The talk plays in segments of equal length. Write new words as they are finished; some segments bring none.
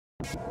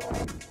Hello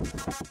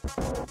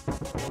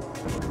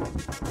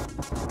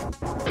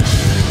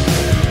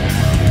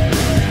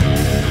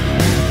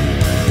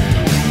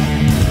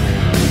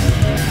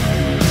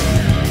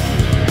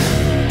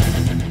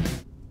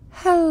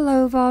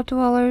Vault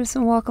Dwellers,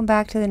 and welcome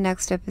back to the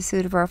next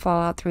episode of our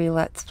Fallout 3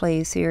 Let's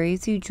Play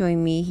series. You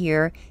join me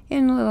here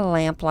in Little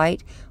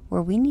Lamplight,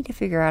 where we need to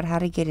figure out how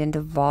to get into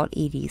Vault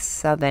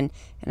 87.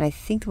 And I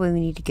think the way we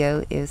need to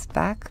go is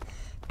back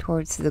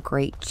towards the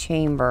Great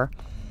Chamber.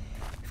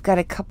 We've got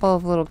a couple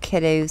of little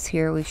kiddos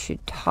here we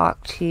should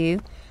talk to.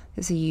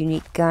 There's a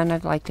unique gun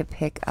I'd like to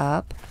pick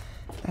up,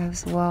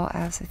 as well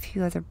as a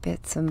few other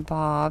bits and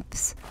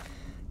bobs.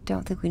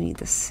 Don't think we need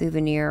the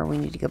souvenir. We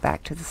need to go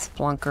back to the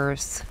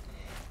Splunkers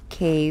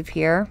cave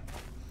here.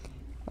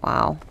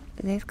 Wow,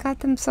 they've got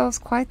themselves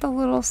quite the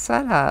little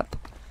setup.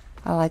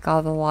 I like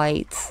all the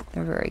lights.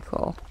 They're very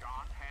cool.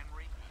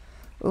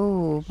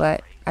 Ooh,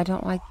 but I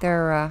don't like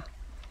their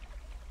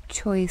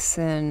choice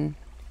in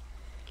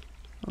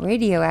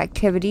radio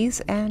activities,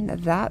 and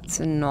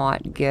that's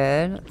not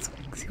good. Let's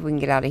see if we can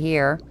get out of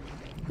here.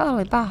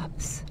 Holy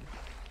bobs.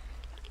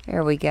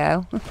 There we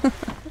go.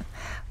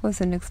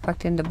 Wasn't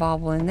expecting to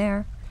bobble in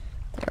there.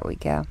 There we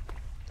go.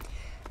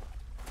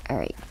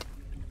 Alright.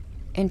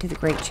 Into the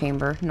Great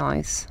Chamber.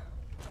 Nice.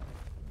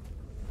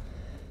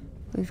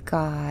 We've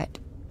got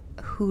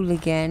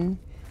Hooligan.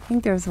 I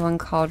think there's one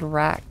called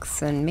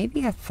Rex and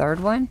maybe a third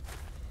one.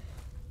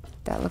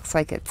 That looks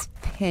like it's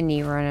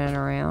Penny running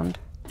around.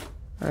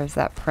 Or is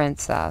that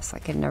Princess? I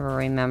can never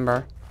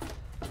remember.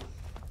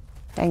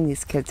 Dang,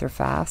 these kids are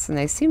fast and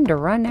they seem to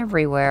run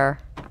everywhere.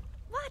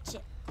 Watch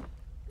it.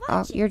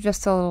 Oh, you're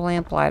just a little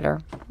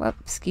lamplighter. Whoop,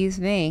 excuse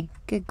me.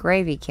 Good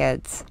gravy,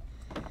 kids.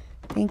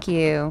 Thank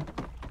you.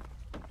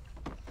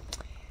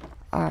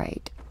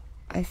 Alright.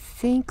 I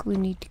think we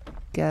need to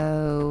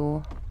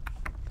go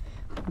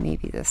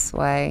maybe this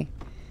way.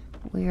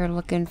 We are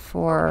looking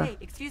for... Oh, hey,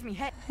 excuse me.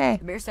 Hey.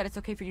 The mayor said it's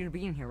okay for you to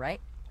be in here, right?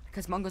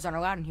 Because Mungos aren't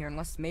allowed in here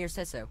unless the mayor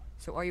says so.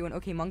 So are you an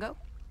okay Mungo?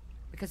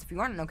 Because if you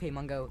aren't an okay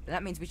Mungo, then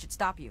that means we should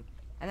stop you.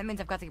 And that means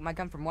I've got to get my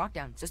gun from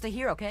lockdown. So stay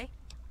here, okay?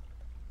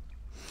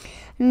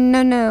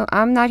 No,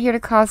 I'm not here to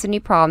cause any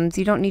problems.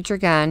 You don't need your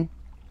gun.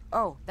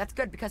 Oh, that's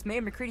good, because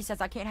Mayor McCready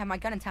says I can't have my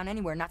gun in town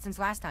anywhere, not since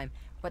last time.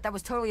 But that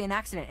was totally an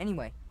accident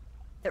anyway.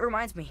 That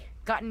reminds me,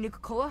 got any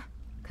Nuka-Cola?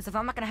 Because if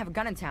I'm not going to have a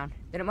gun in town,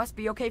 then it must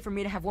be okay for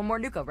me to have one more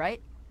Nuka,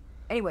 right?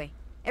 Anyway,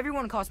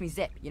 everyone calls me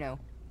Zip, you know.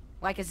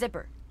 Like a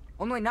zipper.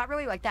 Only not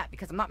really like that,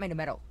 because I'm not made of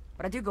metal.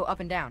 But I do go up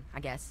and down, I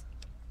guess.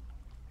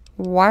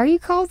 Why are you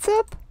called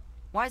Zip?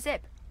 Why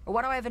Zip? Or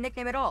why do I have a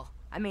nickname at all?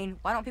 I mean,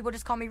 why don't people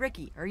just call me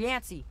Ricky, or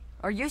Yancey,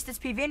 or Eustace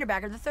P.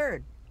 Vanderbagger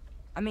III?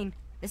 I mean,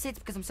 they say it's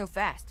because I'm so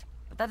fast.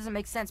 But that doesn't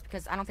make sense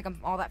because I don't think I'm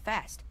all that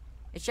fast.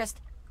 It's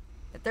just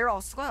that they're all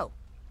slow.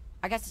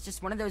 I guess it's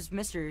just one of those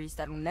mysteries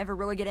that will never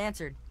really get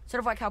answered. Sort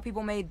of like how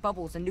people made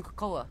bubbles in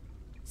Nuka-Cola.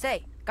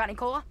 Say, got any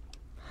cola?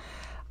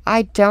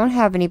 I don't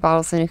have any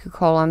bottles of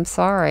Nuka-Cola, I'm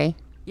sorry.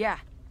 Yeah,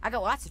 I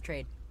got lots of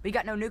trade. But you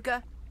got no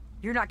Nuka?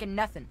 You're not getting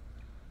nothing.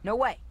 No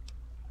way.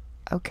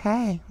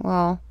 Okay,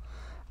 well,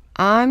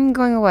 I'm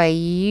going away.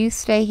 You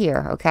stay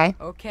here, okay?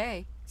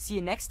 Okay. See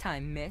you next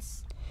time,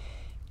 miss.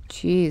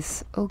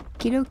 Jeez,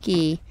 okie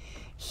dokie.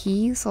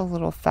 He's a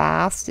little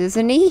fast,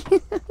 isn't he?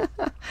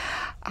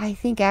 I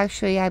think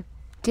actually I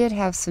did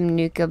have some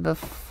Nuka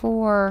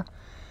before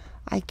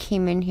I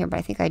came in here, but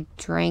I think I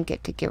drank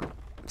it to get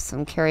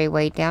some carry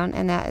weight down,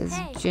 and that is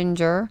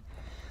Ginger.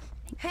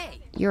 Hey!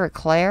 You're a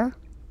Claire?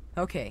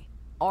 Okay,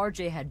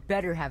 RJ had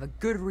better have a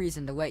good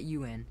reason to let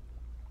you in.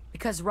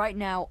 Because right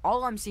now,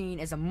 all I'm seeing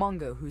is a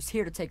Mungo who's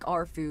here to take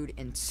our food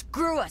and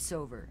screw us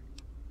over.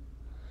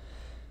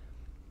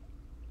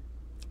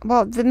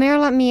 Well, the mayor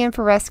let me in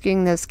for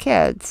rescuing those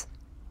kids.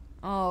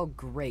 Oh,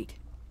 great.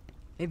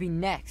 Maybe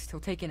next he'll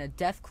take in a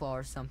Deathclaw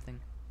or something,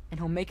 and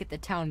he'll make it the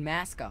town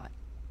mascot.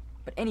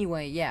 But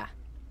anyway, yeah.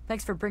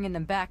 Thanks for bringing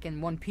them back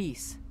in one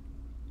piece.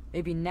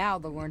 Maybe now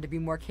they'll learn to be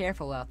more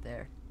careful out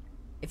there.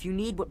 If you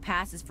need what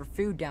passes for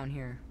food down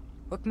here,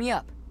 look me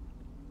up.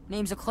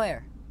 Name's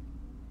Claire.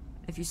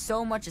 If you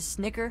so much as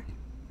snicker,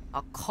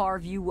 I'll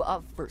carve you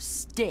up for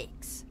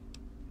steaks.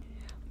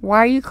 Why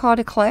are you called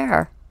a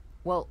Claire?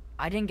 Well,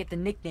 I didn't get the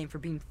nickname for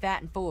being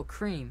fat and full of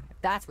cream, if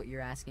that's what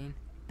you're asking.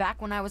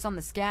 Back when I was on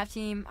the scav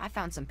team, I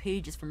found some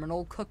pages from an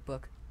old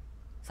cookbook.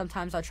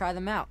 Sometimes I try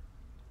them out.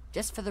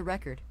 Just for the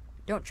record,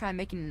 don't try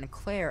making an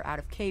eclair out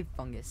of cave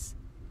fungus.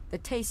 The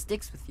taste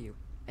sticks with you,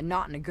 and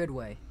not in a good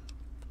way.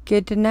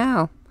 Good to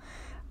know.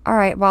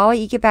 Alright, well, I'll let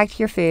you get back to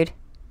your food.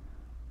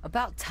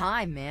 About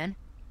time, man.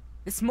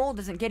 This mold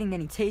isn't getting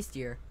any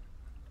tastier.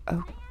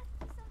 Okie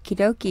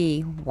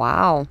dokie.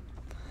 Wow.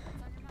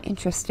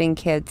 Interesting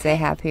kids they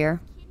have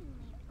here.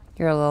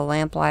 You're a little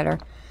lamplighter.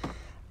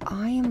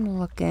 I am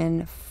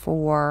looking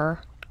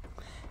for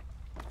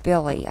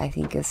Billy, I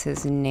think is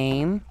his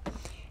name.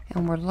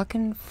 And we're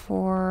looking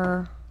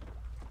for...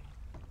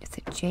 Is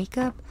it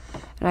Jacob?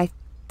 And I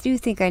do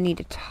think I need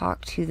to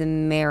talk to the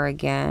mayor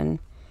again.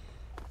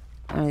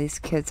 Oh, these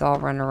kids all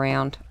run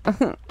around.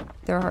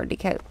 They're hard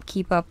to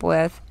keep up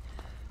with.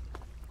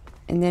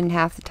 And then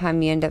half the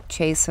time you end up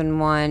chasing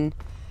one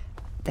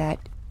that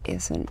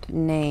isn't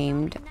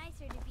named.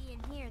 Nicer to be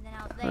in here than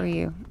out Who are there.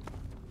 you?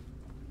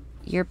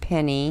 You're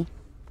Penny.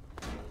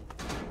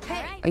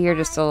 Hey, Oh, you're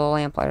just a little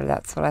lamplighter.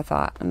 That's what I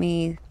thought. Let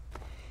me...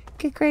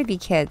 Good gravy,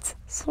 kids.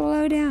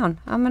 Slow down.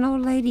 I'm an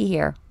old lady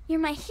here. you're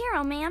my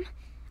hero, ma'am.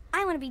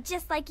 I want to be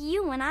just like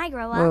you when I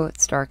grow up. Whoa,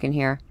 it's dark in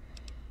here.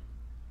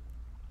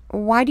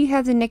 Why do you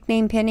have the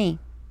nickname Penny?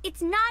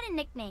 It's not a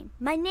nickname.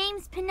 My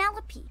name's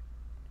Penelope.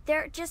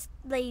 They're just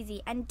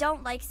lazy and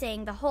don't like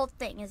saying the whole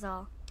thing is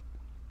all.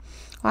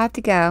 I'll have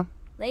to go.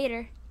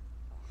 Later.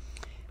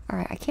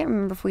 Alright, I can't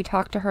remember if we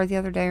talked to her the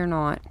other day or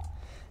not.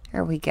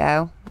 There we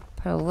go.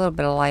 Put a little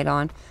bit of light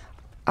on.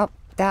 Oh,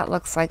 that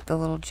looks like the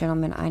little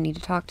gentleman I need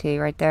to talk to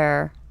right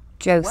there.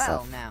 Joseph.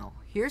 Well, now,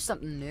 here's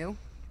something new.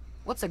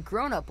 What's a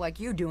grown-up like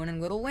you doing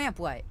in Little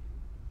Lamplight?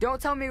 Don't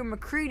tell me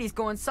McCready's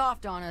going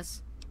soft on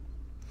us.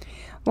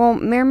 Well,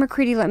 Mayor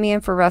McCready let me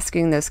in for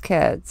rescuing those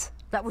kids.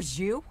 That was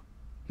you?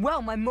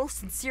 Well, my most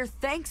sincere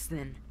thanks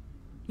then.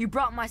 You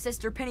brought my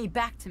sister Penny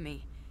back to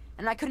me,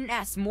 and I couldn't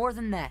ask more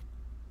than that.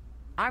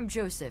 I'm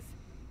Joseph,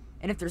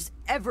 and if there's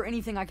ever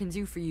anything I can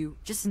do for you,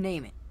 just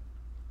name it.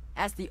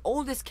 As the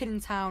oldest kid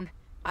in town,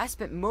 I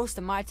spent most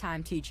of my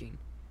time teaching,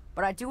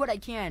 but I do what I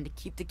can to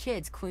keep the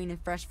kids clean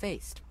and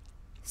fresh-faced.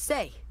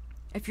 Say,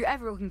 if you're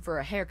ever looking for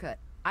a haircut,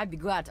 I'd be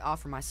glad to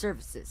offer my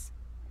services.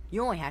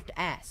 You only have to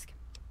ask.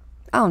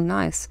 Oh,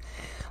 nice.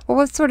 Well,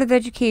 what sort of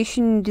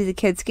education do the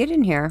kids get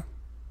in here?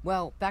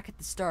 Well, back at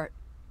the start,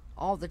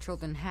 all the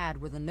children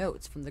had were the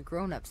notes from the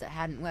grown-ups that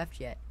hadn't left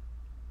yet,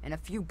 and a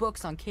few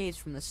books on caves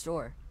from the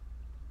store.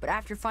 But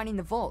after finding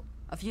the vault,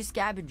 a few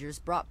scavengers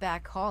brought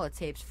back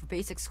holotapes for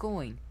basic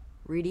schooling,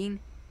 reading,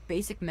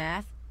 basic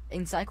math,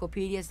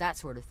 encyclopedias, that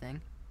sort of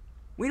thing.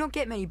 We don't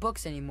get many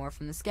books anymore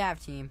from the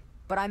scav team,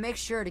 but I make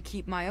sure to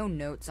keep my own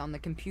notes on the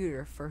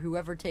computer for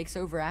whoever takes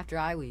over after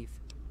I leave.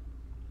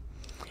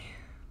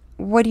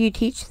 What do you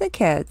teach the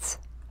kids?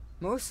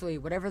 Mostly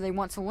whatever they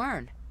want to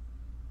learn.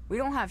 We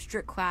don't have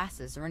strict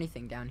classes or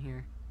anything down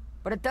here,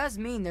 but it does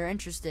mean they're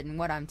interested in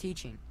what I'm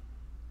teaching.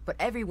 But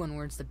everyone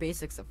learns the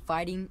basics of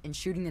fighting and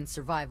shooting and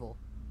survival.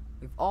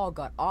 We've all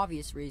got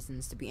obvious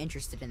reasons to be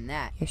interested in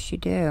that. Yes, you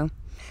do.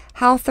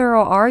 How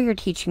thorough are your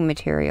teaching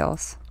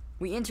materials?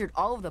 We entered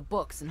all of the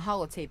books and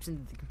holotapes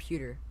into the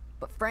computer,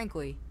 but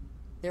frankly,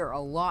 there are a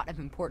lot of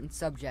important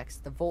subjects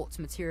the Vault's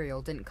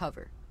material didn't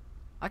cover.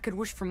 I could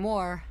wish for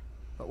more,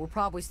 but we're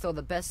probably still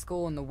the best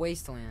school in the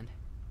Wasteland.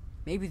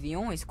 Maybe the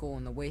only school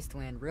in the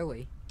Wasteland,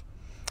 really.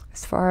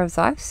 As far as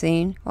I've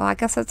seen. Well, I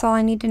guess that's all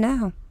I need to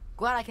know.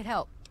 Glad I could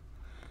help.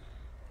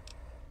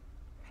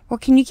 Well,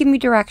 can you give me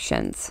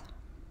directions?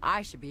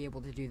 I should be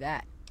able to do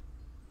that.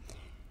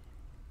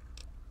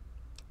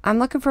 I'm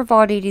looking for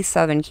Vault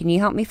 87. Can you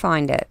help me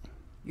find it?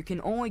 You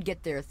can only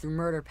get there through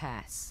Murder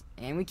Pass,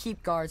 and we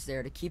keep guards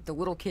there to keep the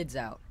little kids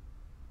out.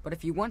 But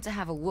if you want to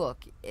have a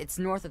look, it's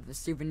north of the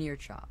souvenir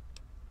shop.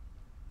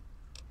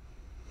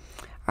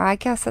 I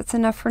guess that's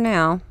enough for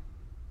now.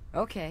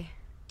 Okay.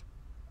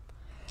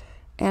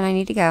 And I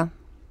need to go.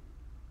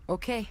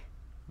 Okay.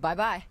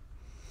 Bye-bye.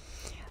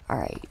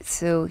 Alright,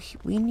 so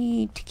we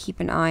need to keep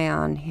an eye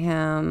on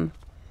him.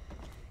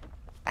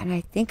 And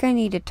I think I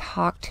need to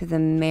talk to the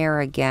mayor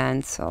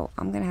again, so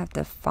I'm going to have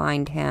to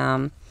find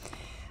him.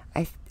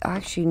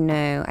 Actually,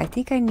 no. I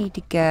think I need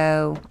to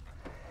go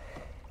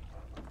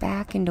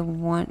back into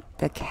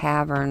the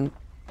cavern.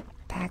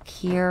 Back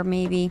here,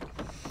 maybe.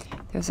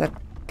 There's a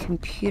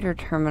computer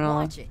terminal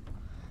Watch it.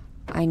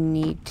 I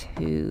need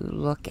to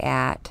look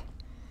at.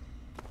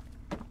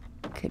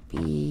 Could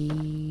be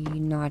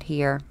not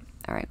here.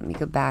 Alright, let me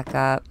go back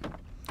up.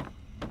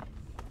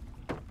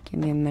 Give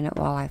me a minute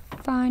while I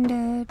find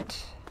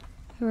it.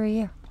 Who are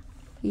you?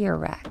 You're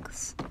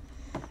Rex.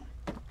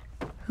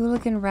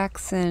 Hooligan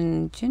Rex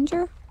and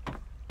Ginger?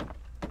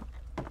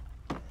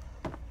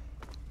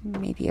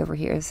 Maybe over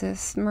here. Is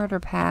this Murder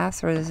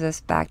Pass or is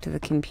this back to the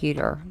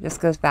computer? This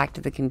goes back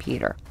to the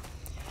computer.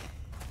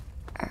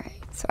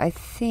 Alright, so I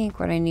think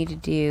what I need to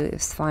do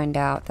is find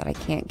out that I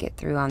can't get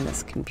through on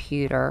this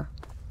computer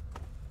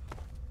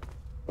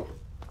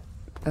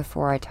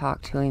before I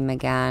talk to him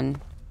again.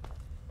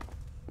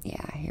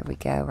 Yeah, here we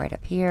go, right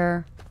up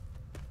here.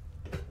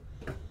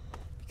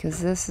 Because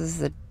this is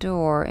the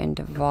door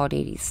into Vault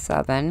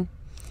 87.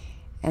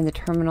 And the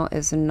terminal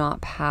is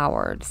not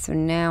powered. So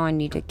now I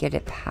need to get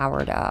it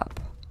powered up.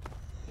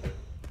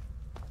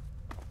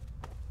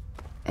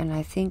 And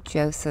I think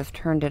Joseph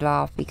turned it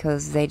off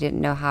because they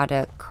didn't know how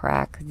to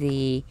crack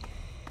the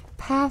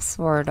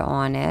password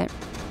on it.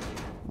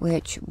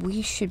 Which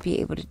we should be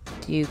able to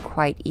do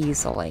quite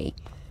easily.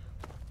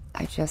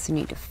 I just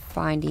need to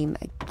find him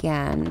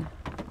again.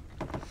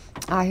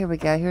 Ah, here we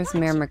go. Here's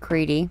Mayor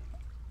McCready.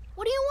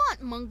 What do you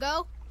want,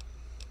 Mungo?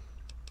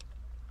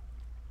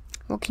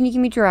 Well, can you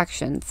give me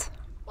directions?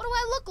 What do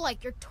I look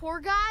like, your tour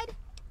guide?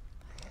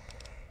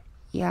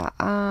 Yeah,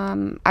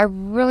 I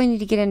really need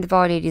to get into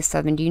Vault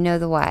 87. Do you know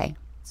the way?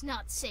 It's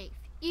not safe,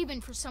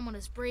 even for someone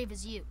as brave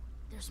as you.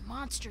 There's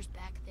monsters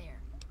back there.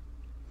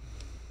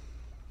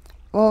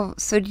 Well,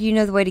 so do you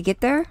know the way to get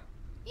there?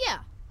 Yeah,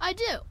 I I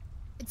do.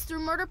 It's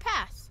through Murder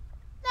Pass.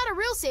 Not a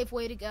real safe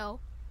way to go,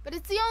 but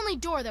it's the only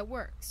door that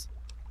works.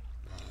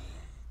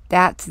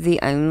 That's the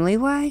only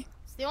way?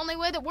 It's the only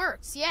way that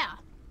works, yeah.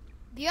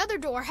 The other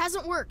door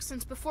hasn't worked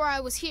since before I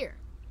was here.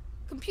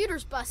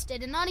 Computer's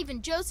busted and not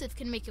even Joseph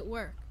can make it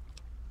work.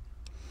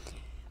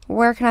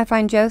 Where can I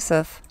find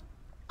Joseph?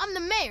 I'm the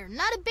mayor,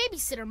 not a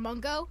babysitter,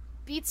 Mungo.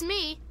 Beats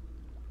me.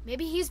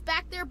 Maybe he's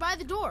back there by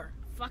the door.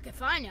 Fuck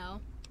if I know.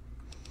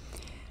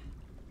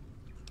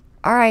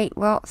 Alright,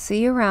 well,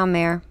 see you around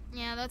there.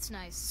 Yeah, that's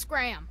nice.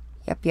 Scram.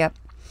 Yep.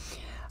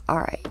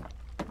 Alright.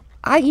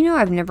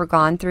 I've never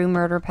gone through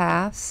Murder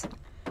Pass.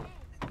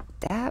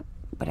 That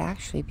would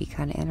actually be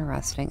kind of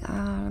interesting.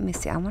 Let me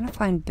see. I want to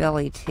find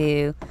Billy,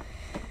 too.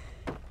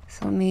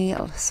 So let me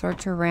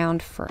search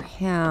around for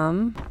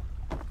him.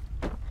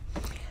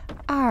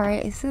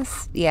 Alright, is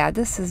this... Yeah,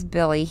 this is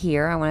Billy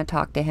here. I want to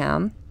talk to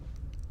him.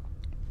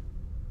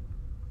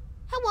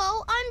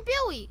 Hello, I'm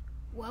Billy.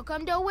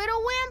 Welcome to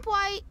Whittle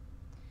Lamplight.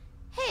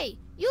 Hey,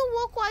 you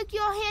look like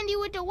you're handy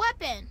with the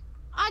weapon.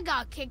 I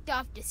got kicked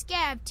off the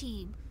scab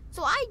team,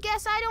 so I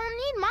guess I don't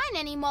need mine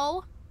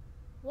anymore.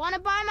 Wanna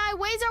buy my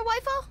laser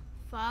rifle?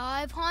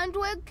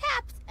 500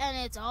 caps, and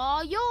it's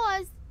all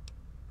yours.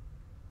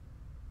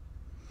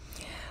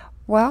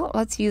 Well,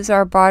 let's use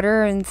our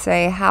barter and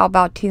say, how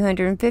about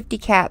 250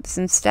 caps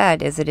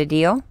instead? Is it a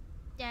deal?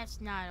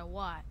 That's not a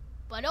lot,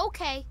 but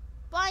okay.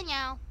 Bye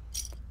now.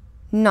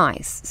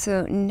 Nice.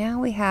 So now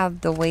we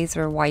have the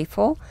laser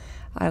rifle.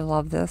 I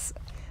love this.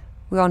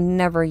 We'll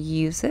never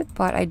use it,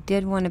 but I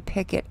did want to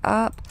pick it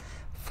up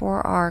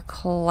for our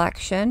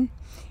collection.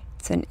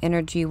 It's an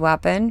energy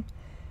weapon,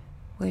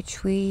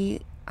 which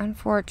we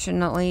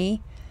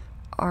unfortunately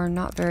are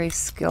not very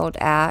skilled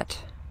at.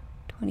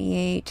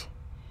 28.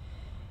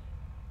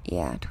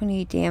 Yeah,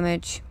 28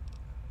 damage.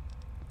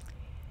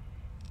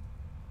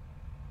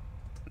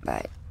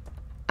 But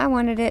I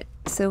wanted it,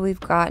 so we've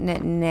gotten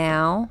it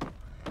now.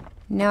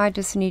 Now I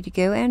just need to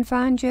go and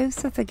find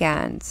Joseph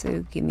again.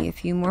 So give me a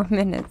few more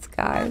minutes,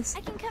 guys.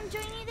 I can come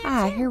join you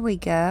there too. Here we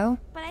go.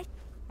 But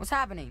What's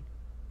happening?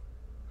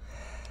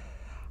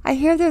 I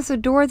hear there's a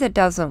door that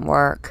doesn't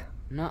work.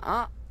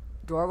 Nuh-uh.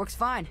 Door works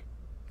fine.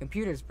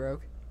 Computer's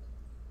broke.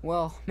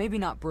 Well, maybe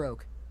not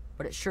broke,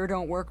 but it sure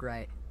don't work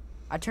right.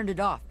 I turned it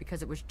off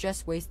because it was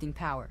just wasting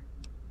power.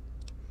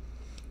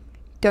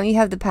 Don't you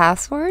have the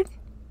password?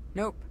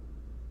 Nope.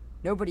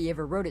 Nobody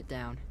ever wrote it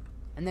down.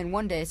 And then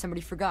one day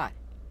somebody forgot.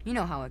 You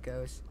know how it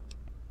goes.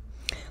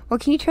 Well,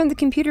 can you turn the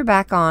computer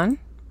back on?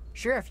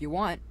 Sure, if you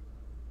want.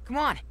 Come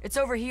on, it's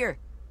over here.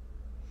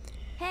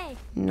 hey,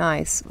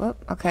 Nice.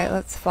 Whoop. Okay,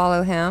 let's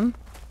follow him.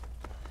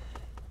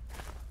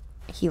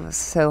 He was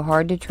so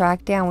hard to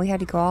track down. We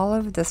had to go all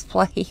over this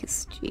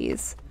place.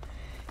 Jeez.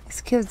 These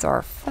kids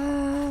are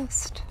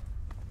fast.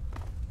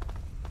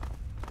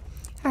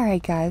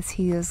 Alright, guys.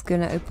 He is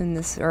going to open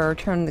this, or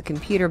turn the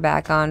computer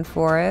back on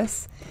for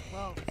us.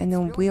 Well, And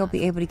then we'll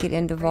be able to get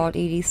into Vault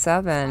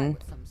 87.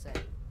 What some say.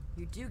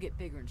 You do get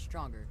bigger and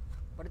stronger,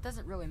 but it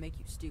doesn't really make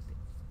you stupid.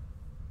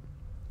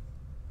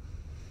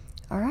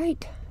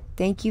 Alright.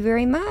 Thank you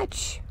very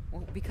much.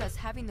 Well, because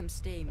having them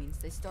stay means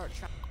they start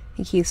trying.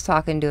 He keeps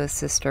talking to his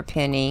sister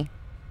Penny.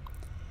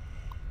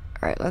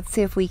 Alright, let's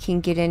see if we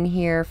can get in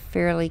here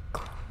fairly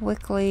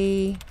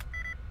quickly.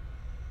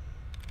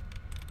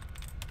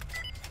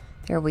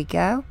 There we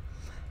go.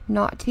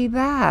 Not too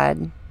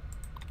bad.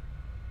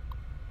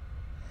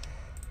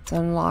 Let's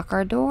unlock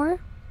our door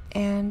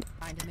and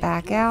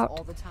back out.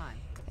 All the time.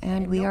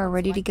 And we are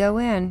ready to go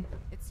in.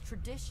 It's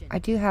tradition. I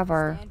do have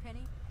our... Understand,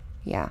 Penny?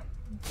 Yeah.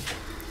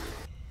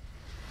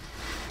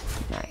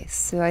 Nice.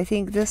 So I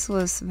think this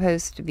was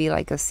supposed to be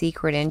like a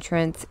secret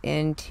entrance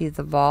into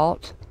the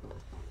vault.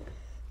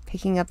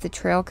 Picking up the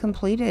trail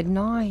completed.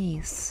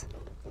 Nice.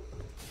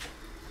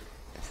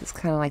 This is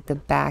kind of like the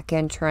back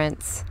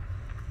entrance.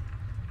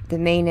 The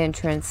main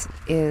entrance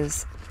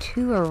is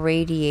too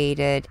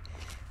irradiated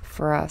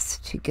for us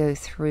to go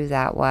through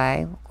that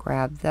way. We'll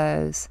grab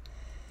those.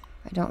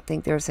 I don't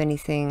think there's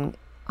anything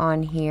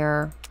on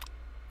here.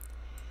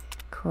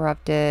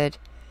 Corrupted.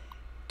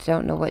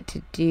 Don't know what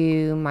to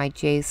do. My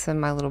Jason,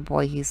 my little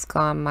boy, he's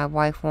gone. My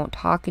wife won't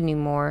talk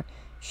anymore.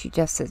 She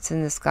just sits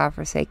in this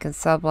godforsaken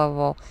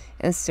sublevel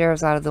and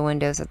stares out of the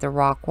windows at the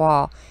rock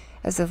wall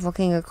as if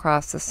looking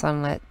across the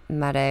sunlit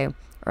meadow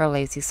or a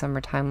lazy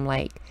summertime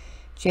lake.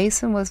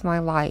 Jason was my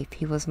life.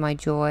 He was my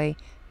joy,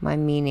 my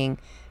meaning.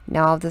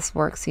 Now all this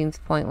work seems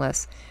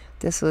pointless.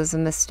 This was a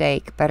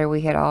mistake. Better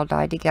we had all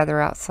died together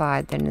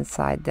outside than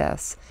inside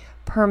this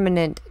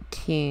permanent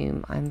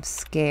tomb. I'm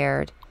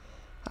scared.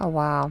 Oh,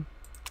 wow.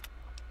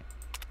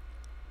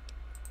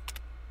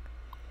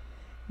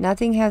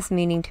 Nothing has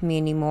meaning to me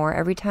anymore.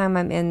 Every time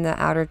I'm in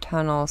the outer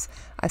tunnels,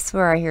 I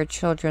swear I hear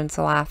children's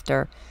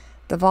laughter.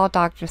 The vault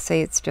doctors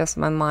say it's just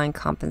my mind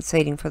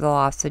compensating for the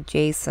loss of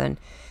Jason.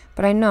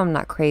 But I know I'm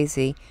not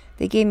crazy.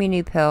 They gave me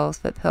new pills,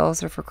 but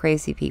pills are for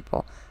crazy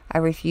people. I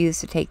refuse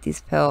to take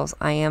these pills.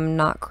 I am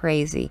not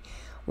crazy.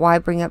 Why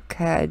bring up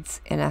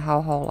kids in a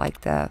hellhole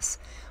like this?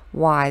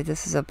 Why?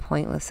 This is a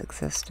pointless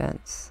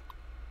existence.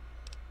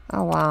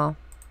 Oh, wow.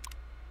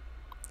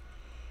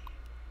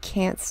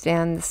 can't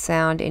stand the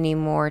sound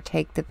anymore.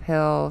 Take the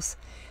pills.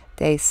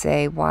 They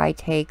say, why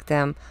take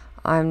them?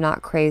 I'm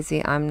not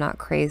crazy. I'm not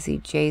crazy.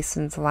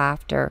 Jason's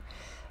laughter.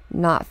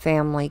 Not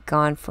family.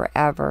 Gone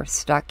forever.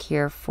 Stuck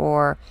here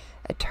for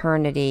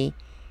eternity.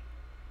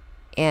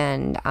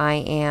 And I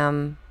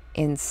am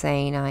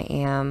insane. I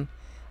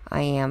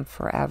am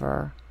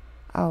forever.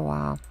 Oh,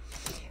 wow.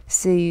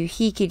 So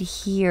he could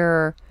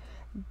hear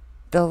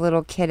the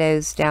little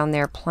kiddos down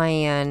there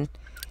playing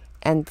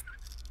and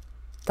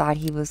thought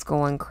he was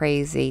going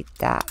crazy.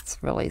 That's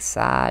really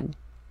sad.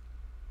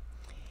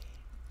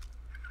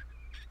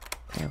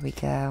 There we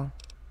go.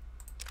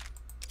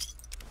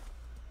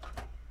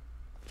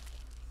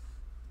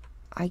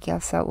 I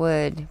guess that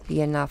would be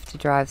enough to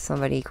drive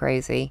somebody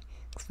crazy,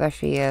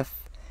 especially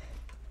if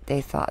they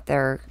thought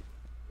their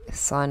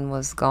son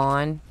was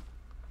gone.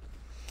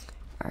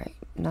 Alright,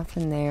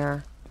 nothing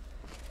there.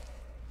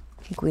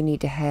 I think we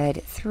need to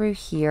head through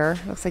here.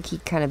 Looks like he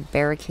kind of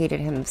barricaded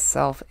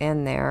himself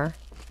in there.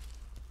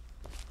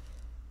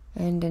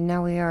 And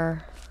now we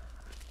are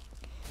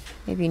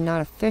maybe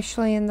not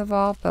officially in the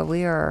vault, but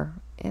we are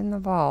in the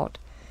vault.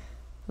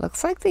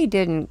 Looks like they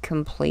didn't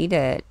complete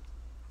it.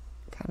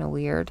 Kind of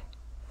weird.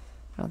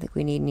 I don't think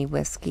we need any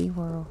whiskey.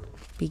 We'll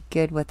be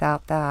good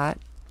without that.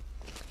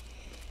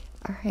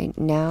 Alright,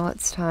 now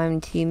it's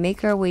time to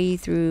make our way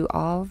through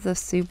all the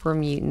super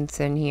mutants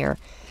in here.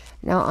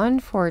 Now,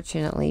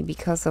 unfortunately,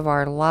 because of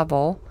our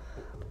level,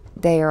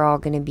 they are all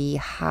going to be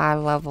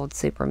high-leveled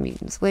super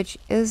mutants, which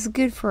is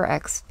good for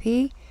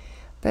XP,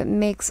 but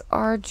makes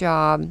our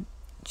job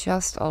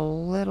just a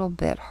little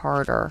bit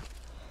harder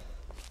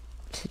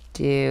to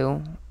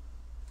do.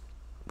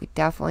 We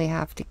definitely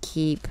have to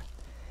keep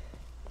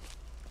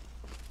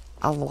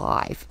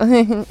alive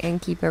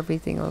and keep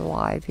everything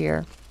alive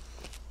here.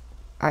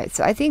 Alright,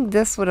 so I think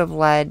this would have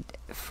led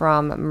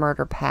from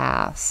Murder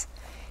Pass.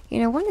 You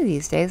know, one of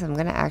these days I'm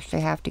going to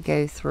actually have to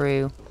go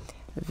through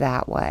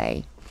that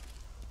way.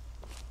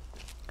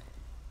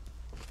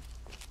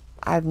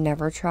 I've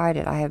never tried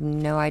it. I have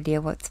no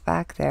idea what's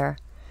back there.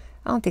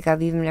 I don't think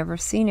I've even ever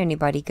seen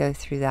anybody go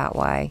through that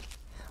way.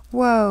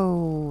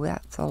 Whoa,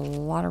 that's a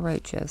lot of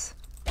roaches.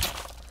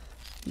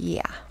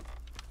 Yeah.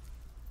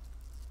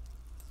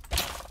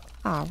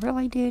 Oh,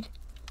 really, dude?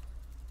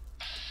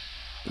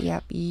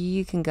 Yep,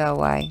 you can go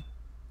away.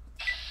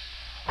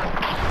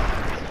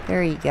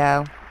 There you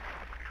go.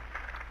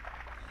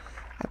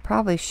 I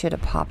probably should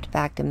have popped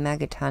back to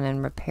Megaton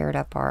and repaired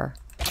up our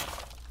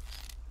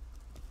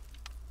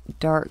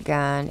dart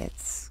gun.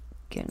 It's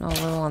getting a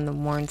little on the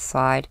worn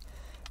side.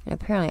 And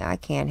apparently I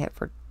can't hit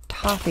for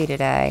toffee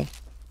today.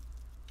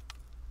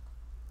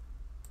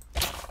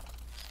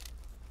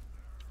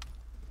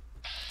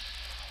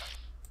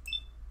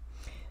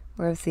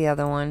 Where's the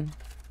other one?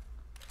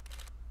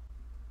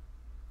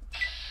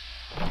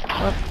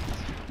 Whoop.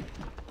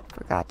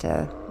 Forgot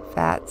to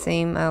fat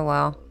seam. Oh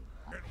well.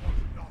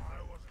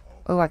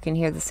 Oh, I can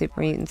hear the super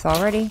mutants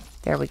already.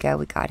 There we go.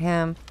 We got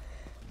him.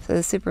 So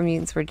the super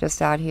mutants were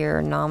just out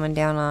here nomming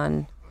down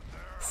on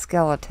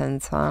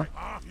skeletons, huh?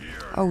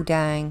 Oh,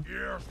 dang.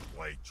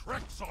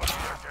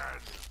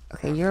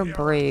 Okay, you're a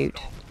brute.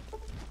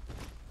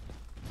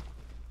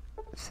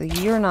 So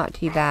you're not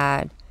too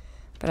bad.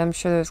 But I'm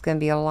sure there's going to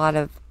be a lot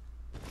of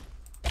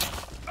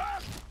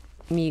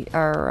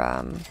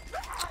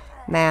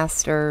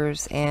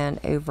masters and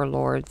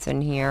overlords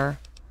in here.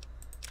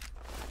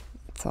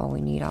 That's all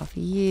we need off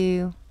of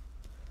you.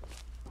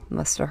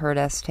 Must have heard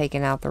us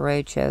taking out the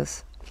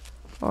roaches.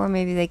 Or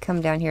maybe they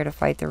come down here to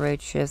fight the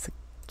roaches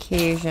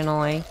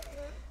occasionally.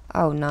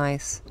 Oh,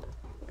 nice.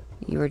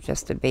 You were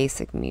just a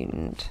basic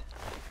mutant.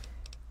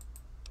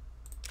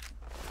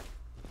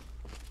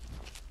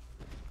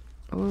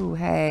 Ooh,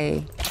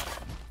 hey.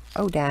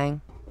 Oh,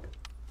 dang.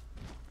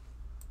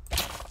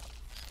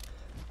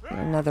 You're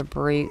another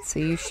brute, so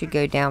you should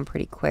go down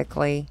pretty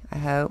quickly, I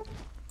hope.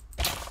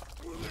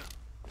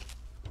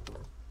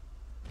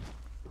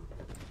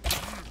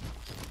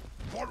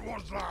 What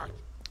was that?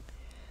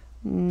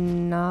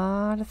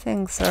 Not a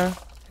thing, sir.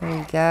 There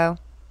you go.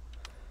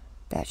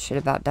 That should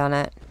about done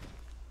it.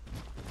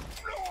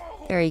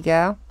 There you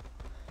go.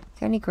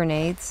 Got any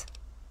grenades?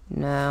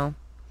 No.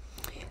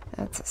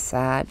 That's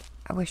sad.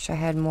 I wish I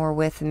had more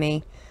with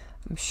me.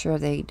 I'm sure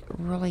they'd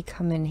really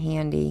come in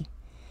handy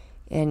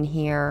in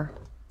here.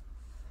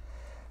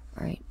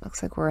 Alright,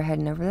 looks like we're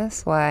heading over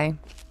this way.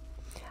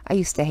 I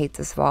used to hate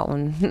this vault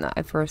when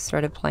I first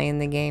started playing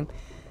the game.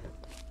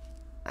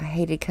 I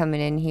hated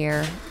coming in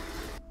here.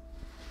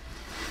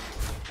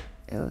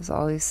 It was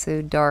always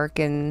so dark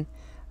and,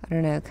 I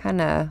don't know, kind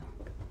of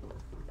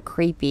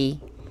creepy.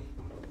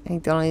 I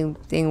think the only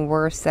thing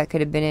worse that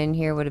could have been in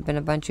here would have been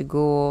a bunch of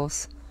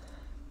ghouls.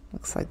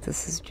 Looks like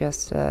this is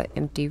just an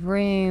empty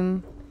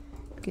room.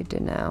 Good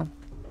to know.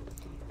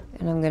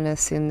 And I'm going to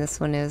assume this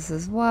one is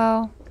as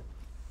well.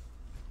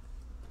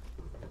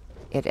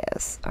 It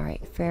is.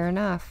 Alright, fair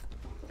enough.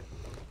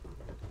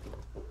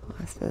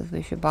 I suppose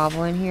we should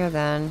bobble in here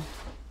then.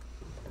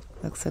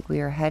 Looks like we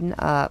are heading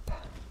up.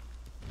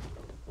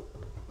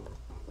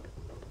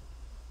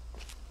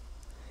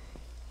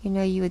 You You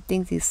know, you would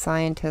think these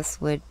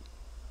scientists would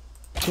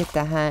get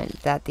the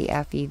hint that the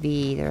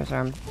FEV, there's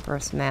our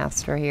first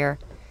master here,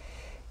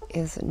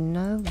 is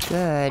no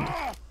good.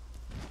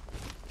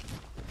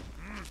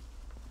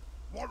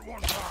 What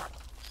was that?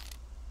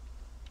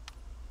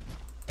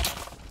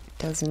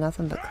 Does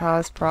nothing but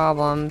cause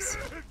problems.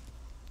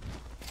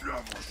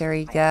 There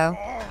you go.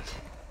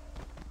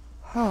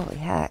 Holy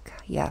heck.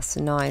 Yes,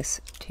 nice.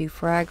 2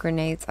 frag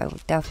grenades. I will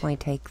definitely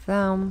take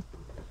them.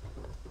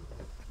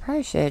 I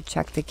probably should have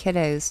checked the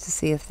kiddos to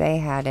see if they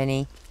had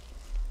any.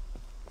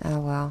 Oh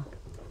well.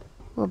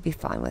 We'll be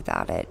fine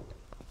without it.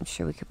 I'm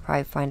sure we could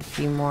probably find a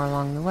few more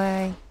along the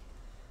way.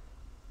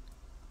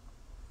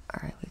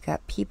 Alright, we've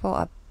got people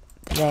up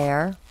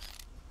there.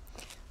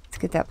 Let's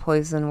get that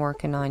poison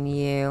working on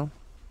you.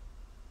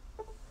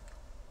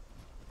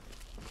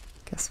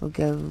 Guess we'll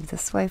go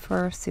this way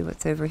first, see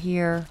what's over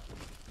here.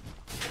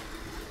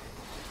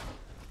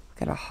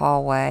 Got a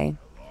hallway.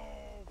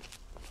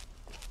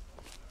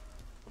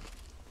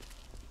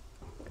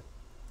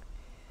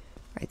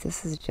 Right,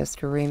 this is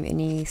just a room.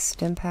 Any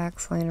stim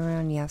packs laying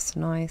around? Yes,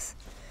 nice.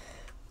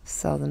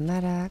 Sell the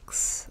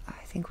medics.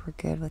 I think we're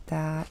good with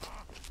that.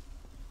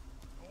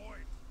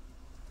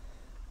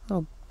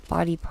 Little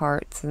body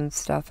parts and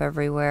stuff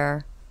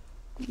everywhere.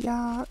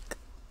 Yuck.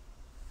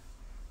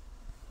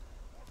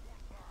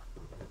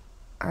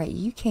 Alright,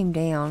 you came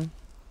down.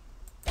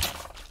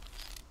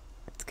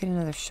 Let's get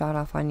another shot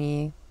off on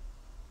you.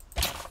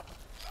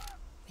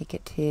 Make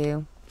it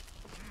 2.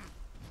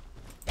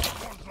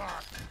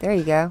 There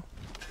you go.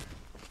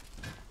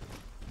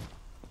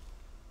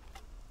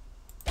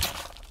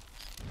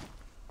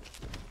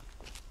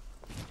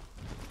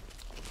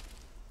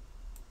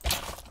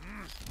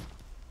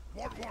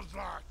 What was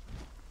that?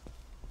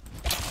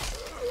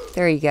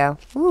 There you go.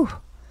 Woo!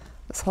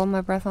 Let's hold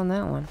my breath on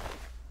that one.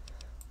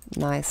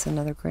 Nice,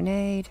 another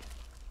grenade.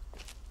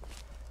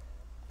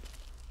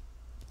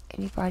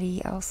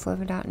 Anybody else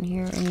living out in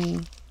here?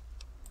 Any?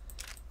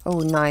 Oh,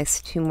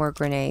 nice. 2 more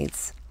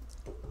grenades.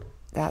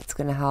 That's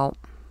gonna help.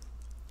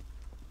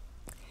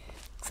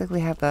 Looks like we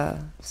have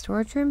a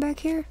storage room back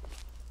here.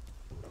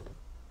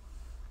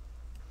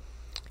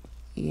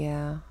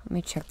 Yeah, let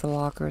me check the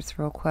lockers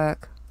real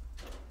quick.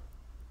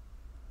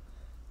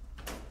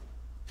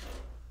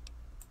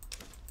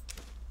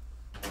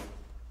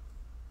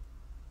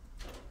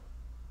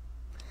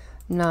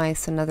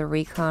 Nice, another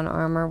recon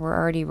armor. We're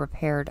already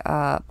repaired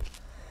up.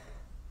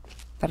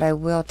 But I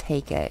will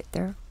take it.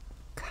 They're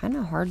kind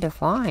of hard to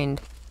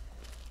find.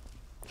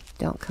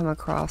 Don't come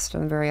across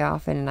them very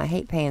often. And I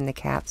hate paying the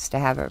caps to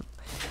have it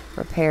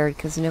repaired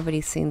because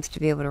nobody seems to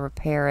be able to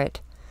repair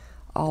it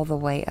all the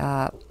way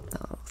up.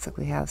 Oh, looks like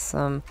we have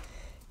some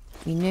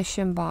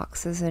munition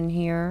boxes in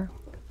here.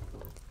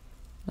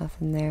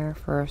 Nothing there.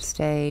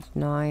 First aid.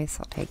 Nice.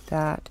 I'll take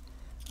that.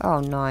 Oh,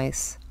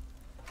 nice.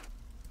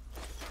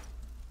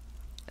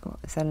 Oh,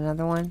 is that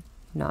another one?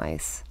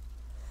 Nice.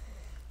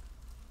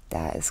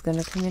 That is going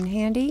to come in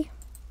handy.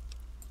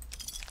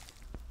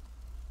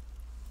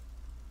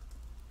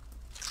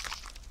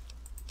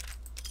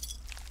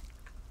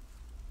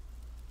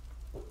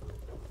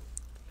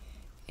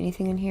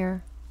 Anything in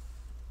here?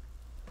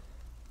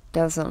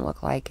 Doesn't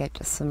look like it.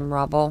 Just some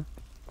rubble.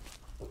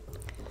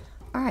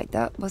 Alright,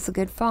 that was a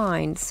good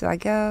find. So I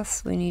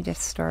guess we need to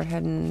start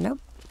heading... Nope,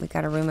 we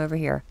got a room over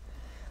here.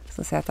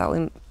 So I thought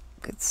we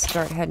could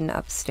start heading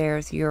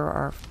upstairs. You're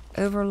our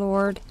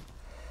overlord.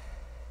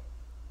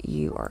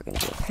 You are going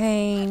to be a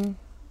pain.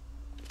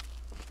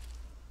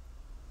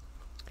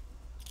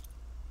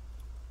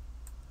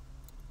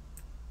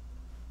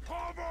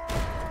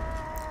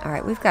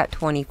 Alright, we've got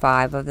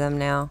 25 of them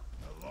now.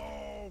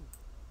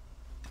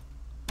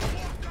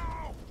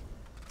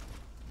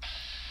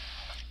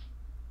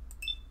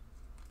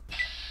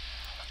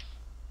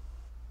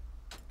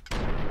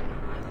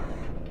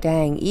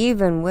 Dang,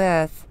 even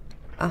with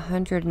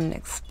 100 in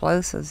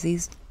explosives,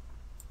 these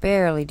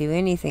barely do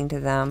anything to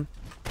them.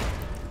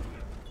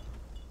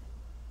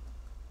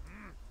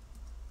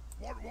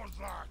 What was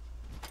that?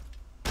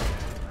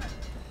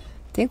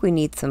 I think we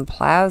need some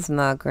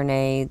plasma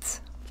grenades.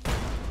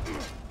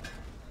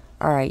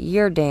 Alright,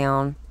 you're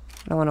down.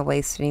 I don't want to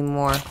waste any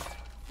more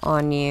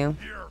on you.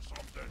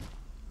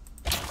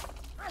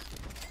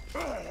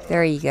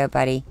 There you go,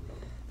 buddy.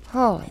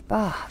 Holy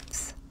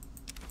bobs.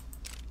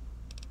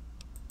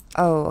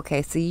 Oh,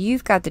 okay, so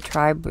you've got the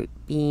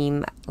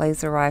tri-beam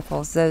laser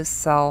rifles. Those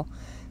sell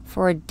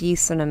for a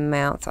decent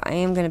amount, so I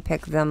am going to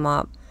pick them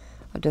up.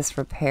 I'll just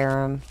repair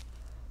them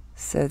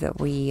so that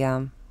we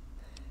have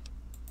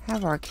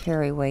our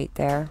carry weight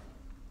there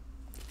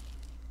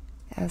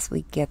as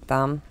we get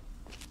them.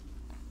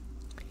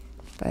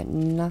 But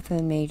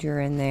nothing major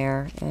in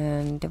there.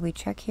 And did we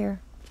check here?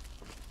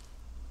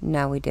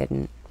 No, we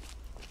didn't.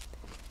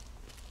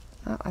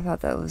 Oh, I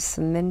thought that was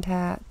some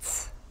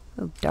mentats.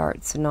 Oh,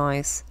 darts,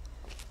 nice.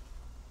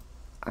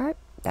 Alright,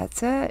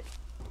 that's it.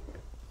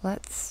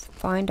 Let's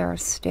find our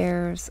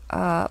stairs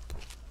up,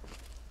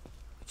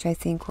 which I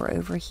think we're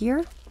over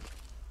here.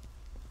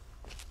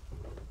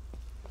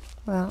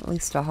 Well, at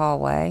least a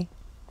hallway.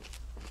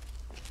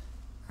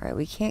 Alright,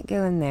 we can't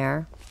go in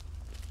there.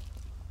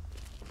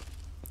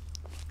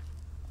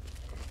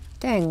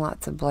 Dang,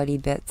 lots of bloody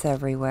bits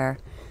everywhere.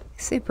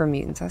 Super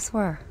mutants, I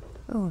swear.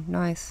 Oh,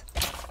 nice.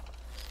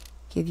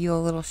 Give you a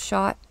little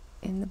shot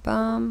in the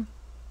bum.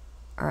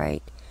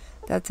 Alright,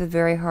 that's a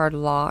very hard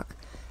lock.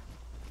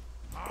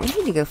 We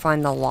need to go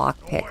find the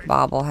lockpick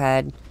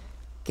bobblehead.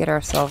 Get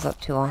ourselves up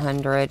to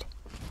 100.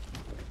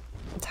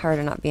 It's hard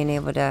of not being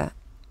able to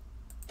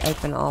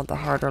open all the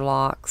harder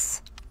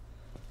locks.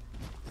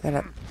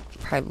 Gotta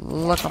probably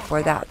look up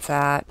where that's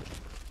at.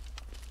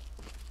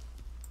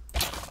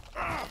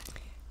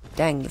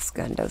 Dang, this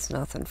gun does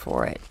nothing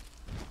for it,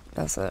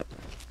 does it?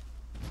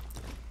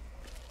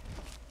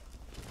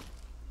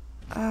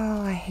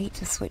 Oh, I hate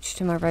to switch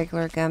to my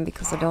regular gun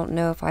because I don't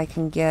know if I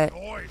can get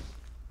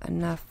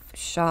enough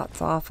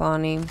shots off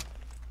on him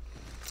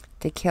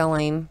to kill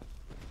him.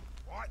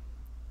 What?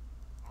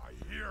 I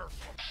hear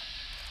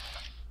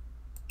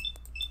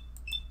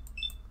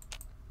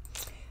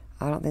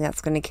I don't think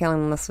that's going to kill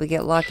him unless we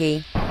get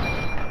lucky.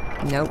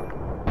 Nope.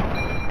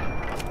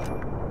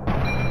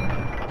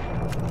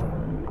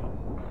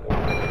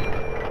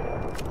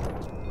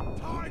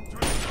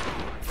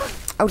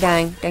 Oh,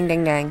 dang. Dang,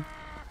 dang, dang.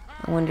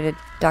 I wanted to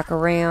duck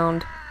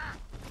around.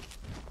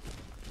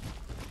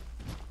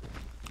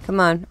 Come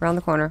on, around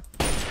the corner.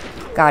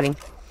 Got him.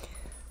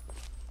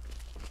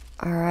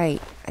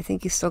 Alright, I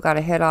think you still got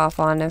a hit off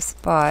on us,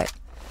 but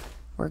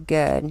we're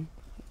good.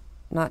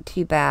 Not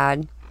too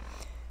bad.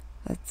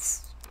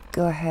 Let's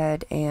go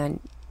ahead and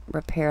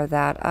repair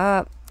that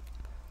up.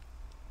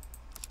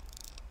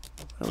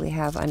 What do we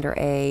have under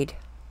aid?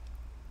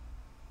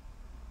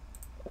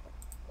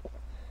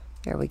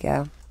 There we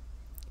go.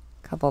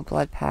 Couple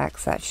blood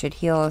packs. That should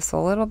heal us a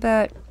little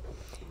bit.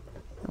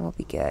 And we'll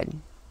be good.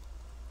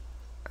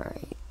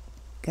 Alright.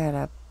 Got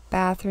a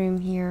bathroom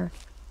here.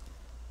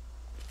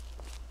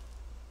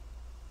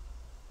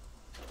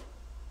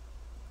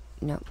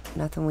 Nope,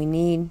 nothing we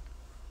need.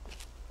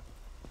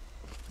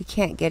 We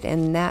can't get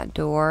in that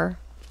door.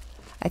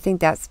 I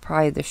think that's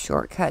probably the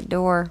shortcut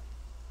door.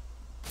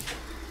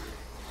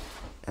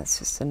 That's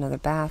just another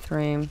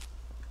bathroom.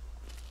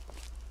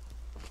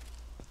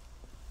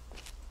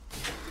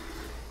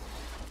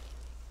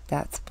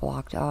 That's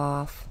blocked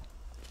off.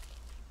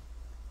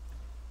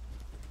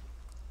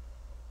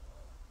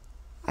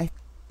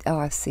 Oh,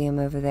 I see him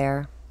over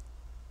there.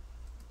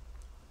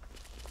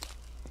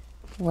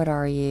 What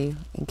are you?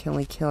 And can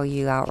we kill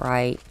you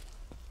outright?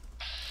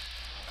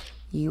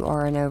 You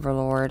are an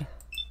overlord.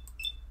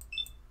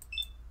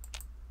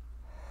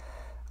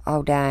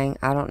 Oh, dang.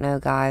 I don't know,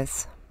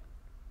 guys.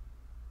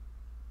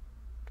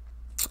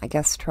 I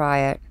guess try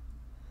it.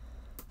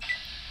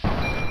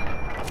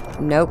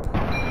 Nope.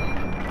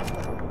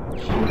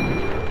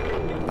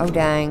 Oh,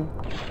 dang.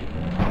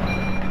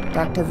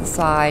 Duck to the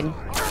side.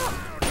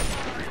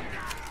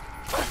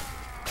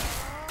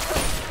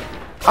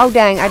 Oh,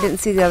 dang. I didn't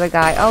see the other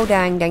guy. Oh,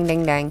 dang, dang,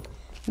 dang, dang.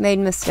 Made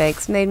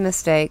mistakes. Made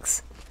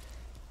mistakes.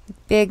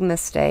 Big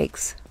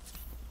mistakes.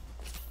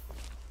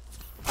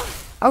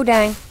 Oh,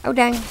 dang. Oh,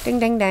 dang. Ding,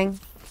 ding, dang.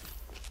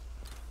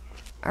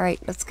 Alright,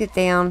 let's get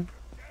down.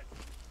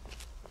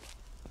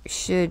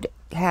 Should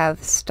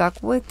have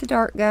stuck with the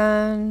dart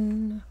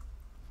gun.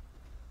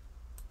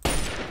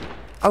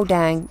 Oh,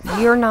 dang.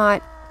 You're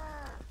not.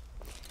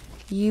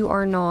 You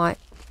are not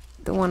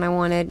the one I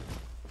wanted.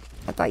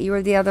 I thought you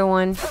were the other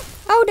one.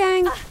 Oh,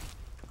 dang.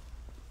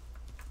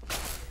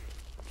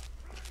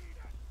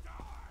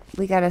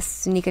 We gotta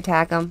sneak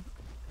attack them.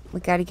 We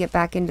gotta get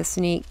back into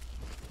sneak.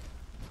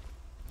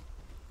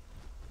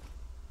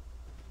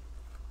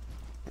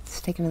 Let's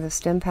take another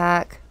stim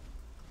pack.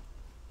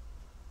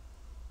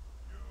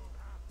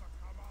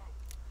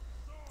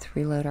 Let's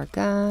reload our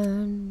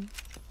gun.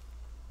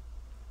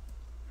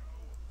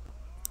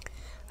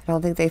 I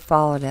don't think they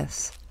followed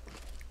us.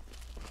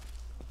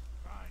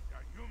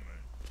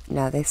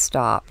 No, they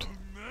stopped.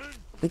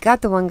 We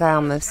got the one guy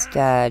almost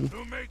dead.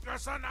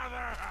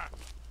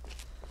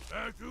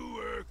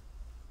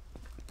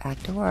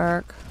 Back to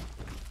work.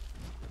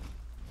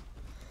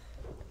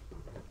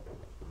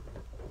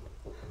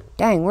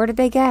 Dang, where did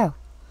they go?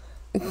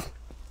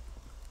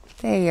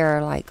 They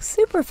are like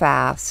super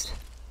fast.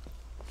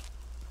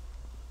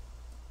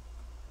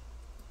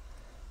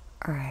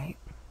 Alright.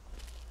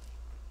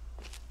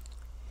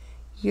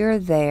 You're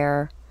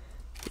there.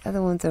 The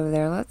other one's over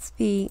there. Let's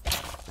be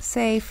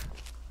safe.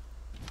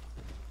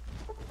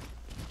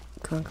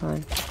 Come on, come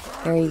on.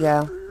 There you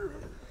go.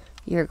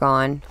 You're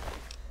gone.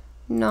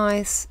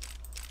 Nice.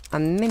 A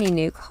mini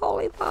nuke.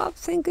 Holy Bob.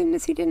 Thank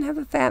goodness he didn't have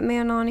a fat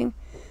man on him.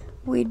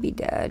 We'd be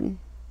dead.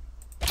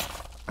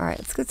 Alright,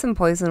 let's get some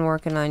poison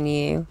working on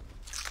you.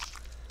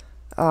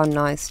 Oh,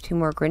 nice. 2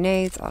 more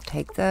grenades. I'll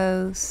take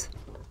those.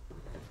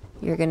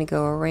 You're going to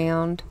go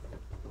around.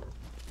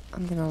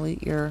 I'm going to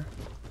loot your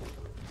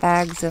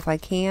bags if I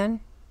can.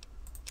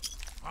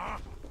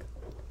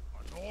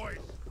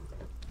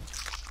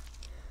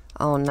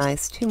 Oh,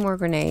 nice. 2 more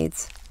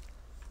grenades.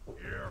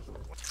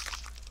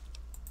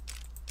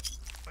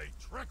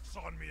 Tricks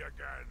on me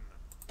again.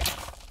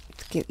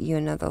 Let's give you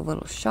another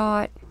little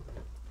shot.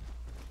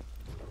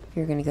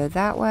 You're going to go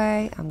that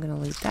way. I'm going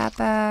to leave that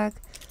bag.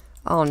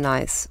 Oh,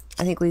 nice.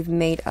 I think we've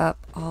made up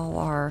all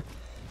our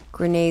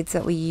grenades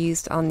that we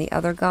used on the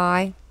other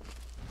guy.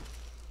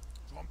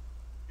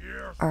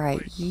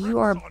 Alright, you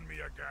are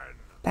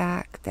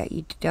back that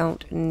you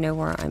don't know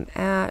where I'm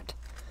at.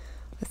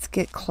 Let's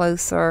get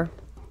closer.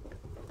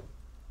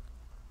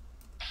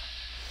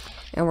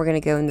 And we're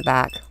going to go in the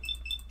back.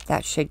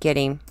 That should get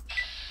him.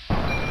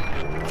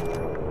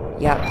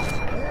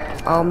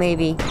 Yep. Oh,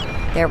 maybe.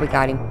 There, we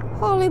got him.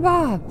 Holy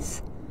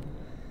bobs.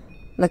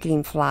 Look at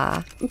him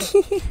fly.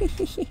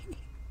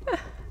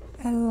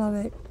 I love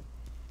it.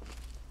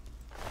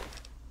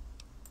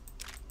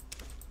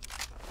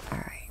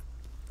 Alright.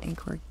 I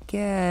think we're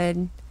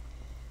good.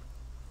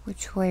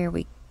 Which way are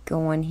we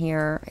going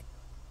here? I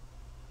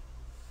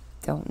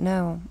don't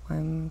know.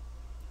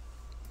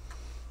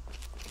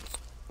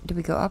 Do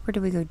we go up or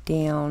do we go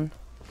down?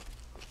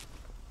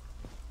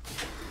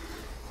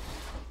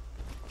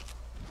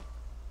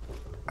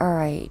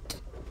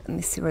 Alright. Let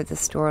me see where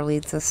this door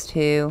leads us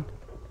to.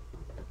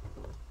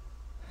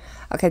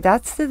 Okay,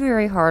 that's the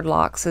very hard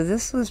lock. So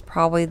this was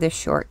probably the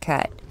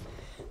shortcut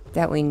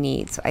that we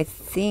need. So I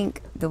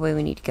think the way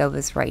we need to go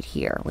is right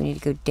here. We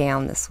need to go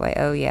down this way.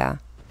 Oh, yeah.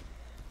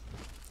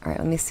 Alright,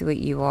 let me see what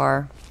you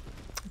are.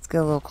 Let's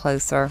go a little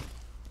closer.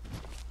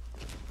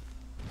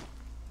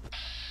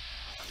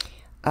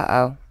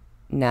 Uh-oh.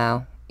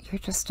 No. You're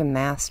just a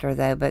master,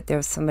 though, but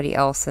there's somebody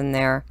else in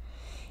there.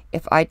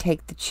 If I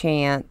take the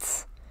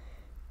chance,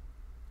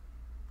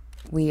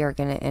 we are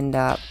going to end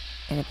up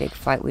in a big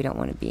fight we don't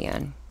want to be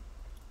in.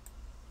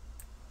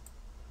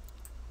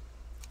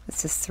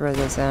 Let's just throw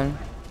those in.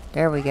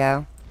 There we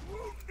go.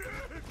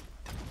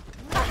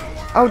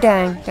 Oh,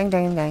 dang. Dang,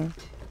 dang, dang.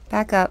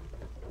 Back up.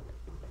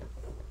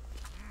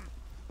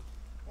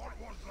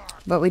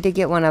 But we did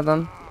get one of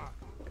them.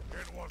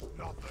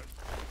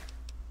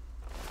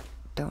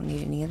 Don't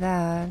need any of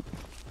that.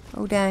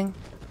 Oh, dang.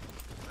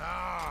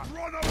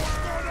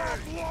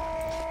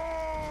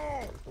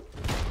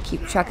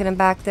 Keep chucking them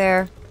back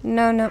there.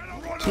 No, no.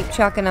 Keep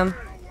chucking them.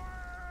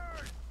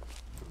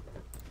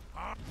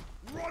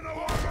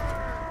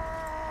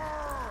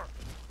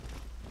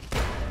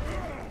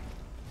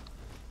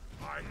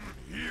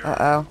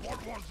 Uh-oh.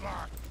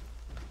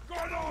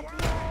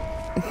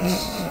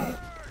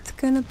 It's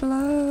gonna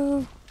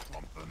blow.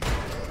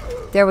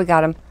 There, we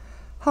got him.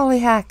 Holy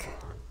heck.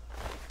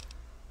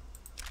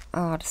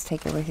 Oh, I'll just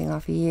take everything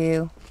off of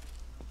you.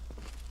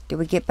 Did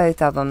we get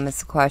both of them is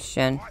the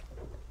question.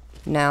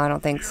 No, I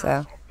don't think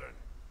so.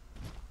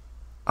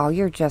 Oh,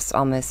 you're just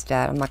almost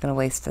dead. I'm not going to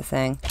waste a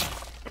thing.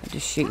 I'll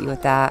just shoot you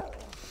with that.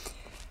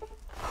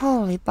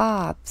 Holy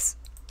bobs.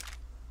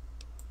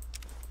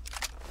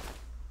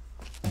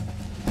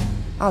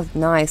 Oh,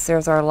 nice.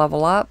 There's our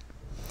level up.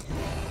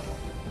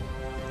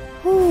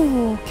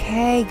 Ooh,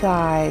 okay,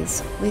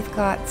 guys. We've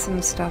got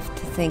some stuff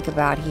to think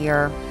about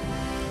here.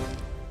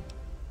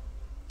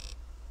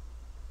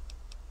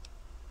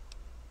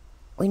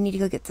 We need to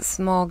go get the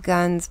small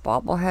guns,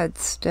 bobbleheads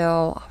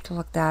still. I'll have to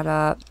look that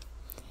up.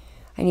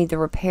 I need the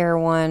repair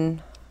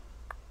one.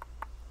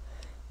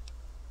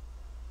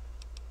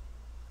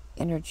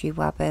 Energy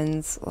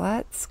weapons.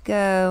 Let's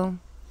go.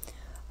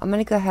 I'm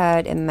going to go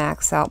ahead and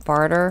max out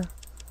barter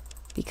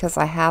because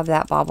I have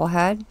that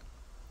bobblehead.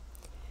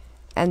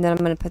 And then I'm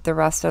going to put the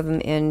rest of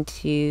them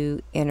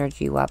into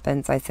energy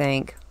weapons, I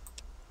think.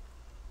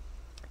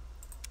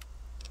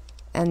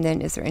 And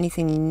then is there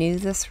anything new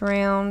this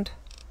round?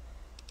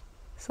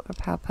 Solar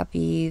Pow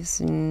Puppies,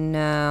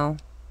 no.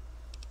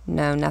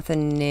 No,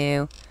 nothing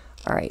new.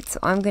 Alright, so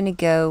I'm going to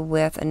go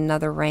with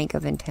another rank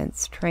of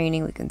intense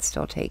training. We can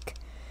still take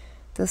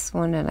this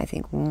one and I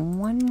think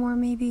one more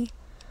maybe.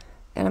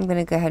 And I'm going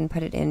to go ahead and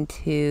put it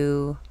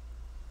into...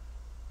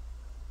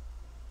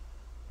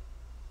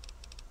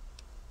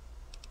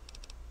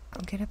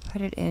 I'm going to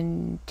put it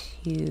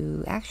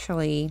into...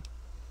 Actually,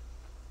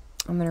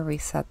 I'm going to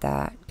reset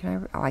that.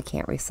 Can I... Oh, I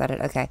can't reset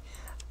it. Okay.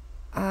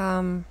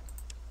 I'm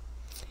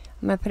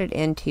going to put it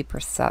into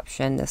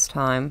perception this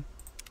time.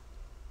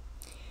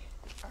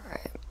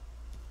 Alright.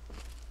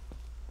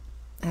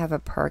 I have a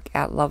perk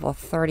at level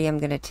 30 I'm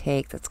going to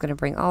take. That's going to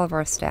bring all of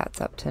our stats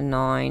up to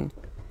 9.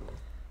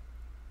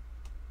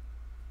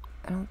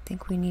 I don't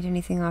think we need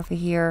anything off of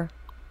here.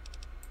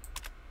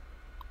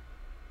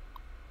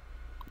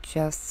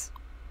 Just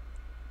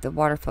the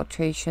water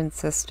filtration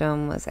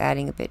system was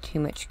adding a bit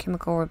too much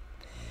chemical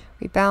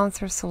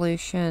rebalancer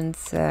solution,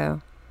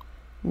 so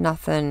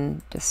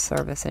nothing to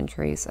service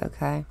injuries.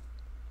 Okay.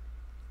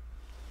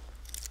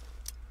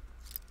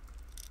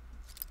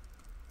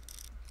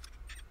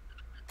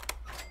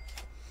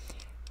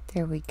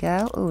 There we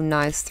go. Oh,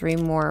 nice. 3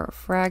 more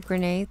frag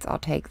grenades. I'll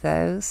take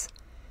those.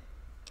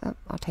 Oh,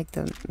 I'll take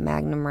the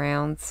magnum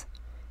rounds.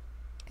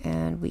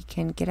 And we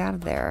can get out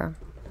of there.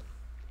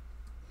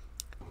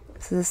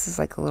 So this is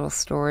like a little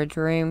storage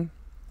room.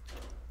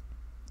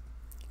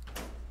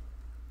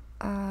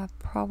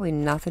 Probably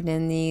nothing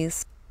in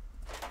these.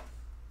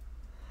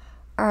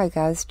 Alright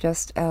guys,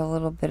 just a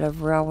little bit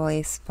of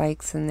railway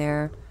spikes in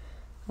there.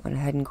 I went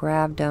ahead and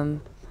grabbed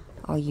them.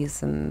 I'll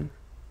use them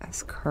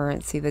as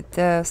currency, but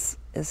this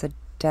is a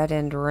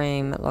dead-end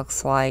room, it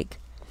looks like.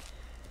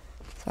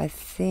 So I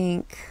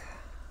think...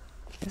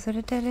 Is it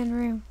a dead-end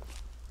room?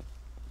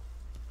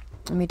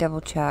 Let me double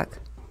check.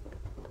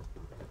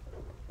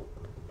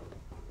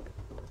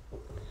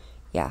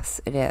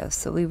 Yes, it is.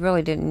 So we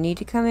really didn't need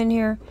to come in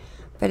here,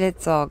 but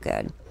it's all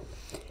good.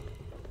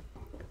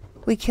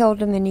 We killed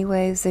them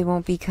anyways. They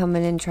won't be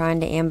coming in trying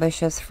to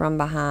ambush us from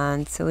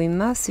behind. So we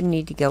must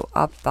need to go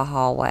up the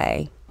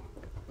hallway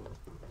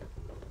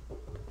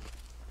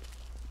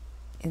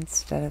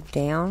instead of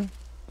down.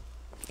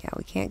 Yeah,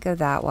 we can't go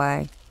that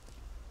way.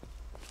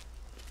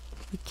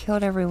 We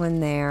killed everyone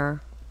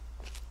there.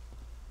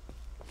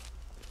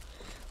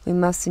 We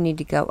must need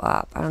to go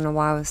up. I don't know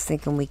why I was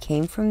thinking we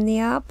came from the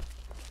up.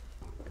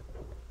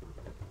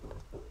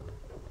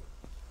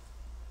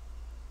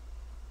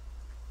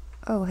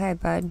 Oh, hey,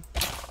 bud.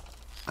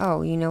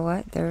 Oh, you know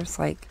what? There's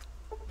like...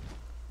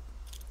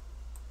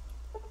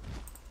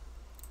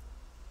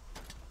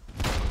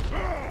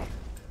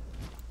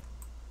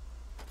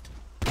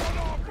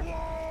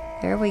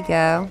 There we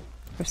go.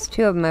 There's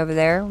two of them over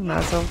there.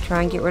 Might as well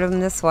try and get rid of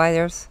them this way.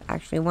 There's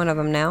actually one of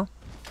them now.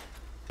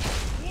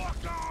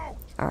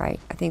 Alright,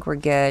 I think we're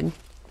good.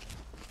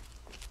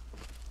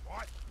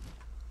 What?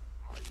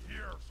 I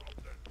hear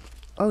something.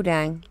 Oh,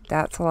 dang.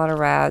 That's a lot of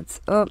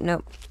rads. Oh,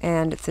 nope.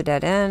 And it's a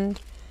dead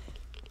end.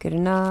 Good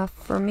enough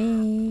for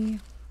me.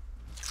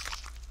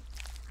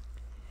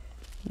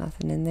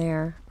 Nothing in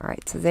there.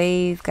 Alright, so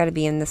they've got to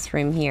be in this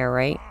room here,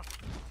 right?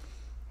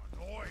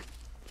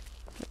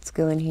 Let's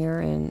go in here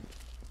and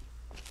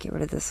get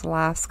rid of this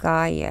last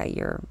guy. Yeah,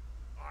 you're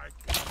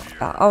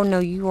about... Oh, no,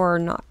 you are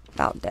not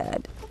about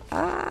dead.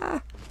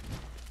 Ah!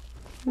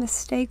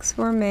 Mistakes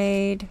were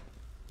made.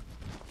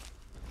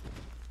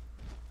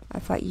 I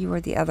thought you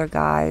were the other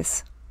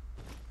guys.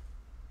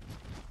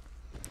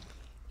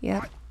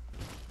 Yep.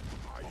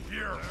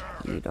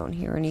 You don't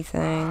hear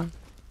anything.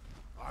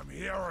 I'm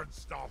hearing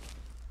stuff.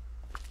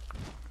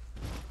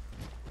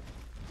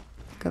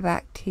 Go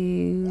back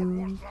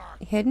to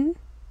hidden.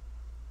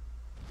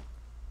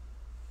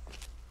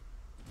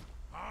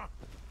 Huh?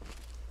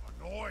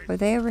 A noise. Were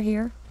they over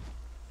here?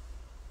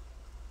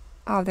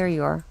 Oh, there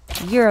you are.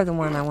 You're the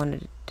one I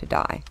wanted to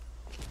die.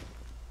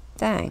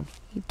 Dang,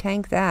 you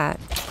tank that.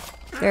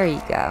 There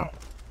you go.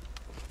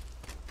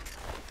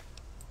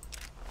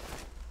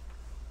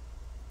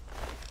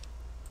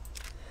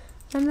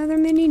 Another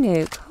mini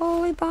nuke.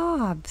 Holy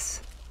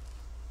bobs.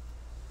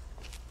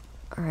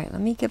 Alright, let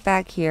me get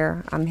back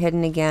here. I'm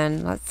hidden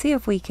again. Let's see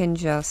if we can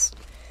just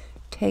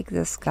take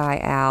this guy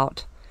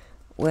out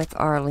with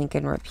our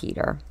Lincoln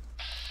repeater.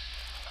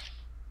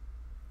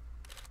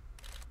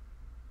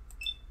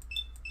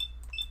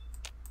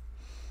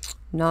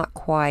 Not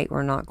quite.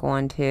 We're not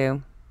going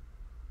to.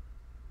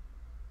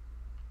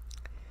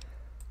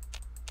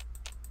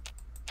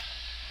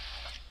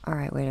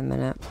 Alright, wait a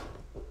minute.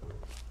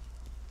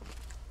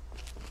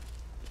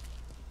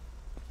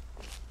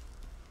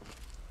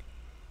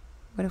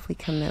 What if we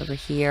come over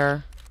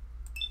here?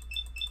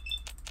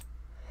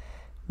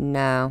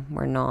 No,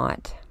 we're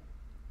not.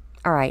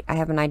 Alright, I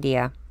have an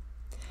idea.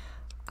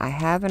 I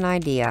have an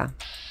idea.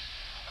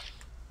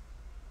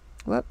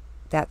 Whoop,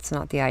 that's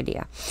not the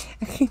idea.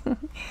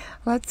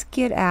 Let's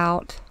get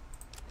out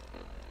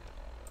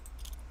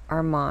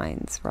our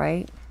mines,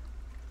 right?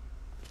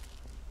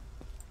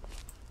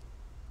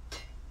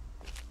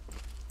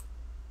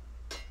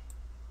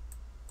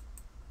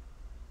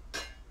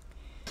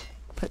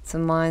 Put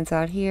some mines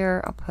out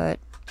here. I'll put,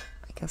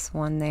 I guess,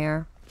 one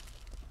there.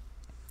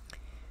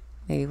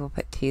 Maybe we'll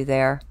put two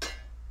there,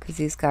 because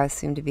these guys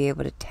seem to be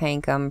able to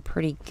tank them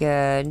pretty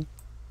good.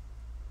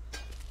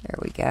 There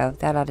we go.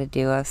 That ought to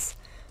do us.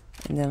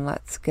 And then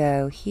let's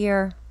go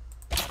here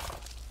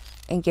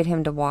and get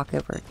him to walk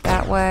over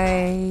that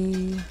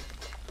way.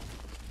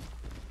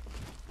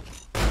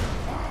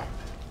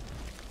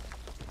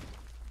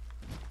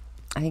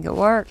 I think it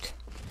worked.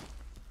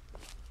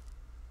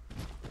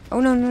 Oh,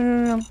 no, no,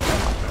 no, no.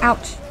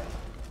 Ouch.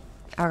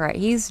 Alright,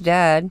 he's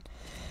dead.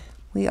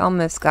 We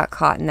almost got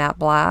caught in that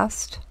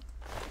blast.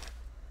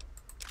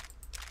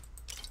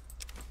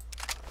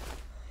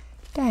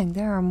 Dang,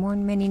 there are more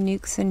mini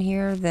nukes in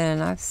here than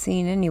I've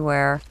seen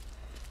anywhere.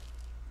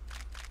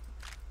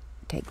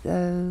 Take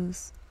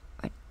those.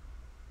 I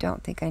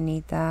don't think I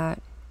need that.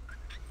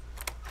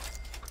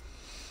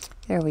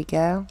 There we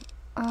go.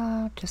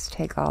 I'll just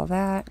take all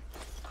that.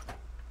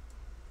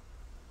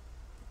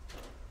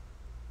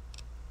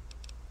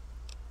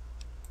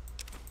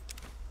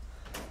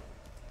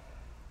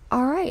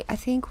 Alright, I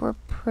think we're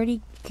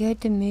pretty good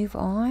to move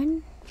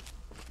on.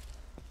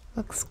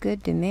 Looks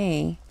good to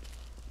me.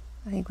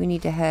 I think we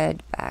need to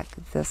head back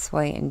this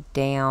way and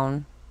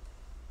down.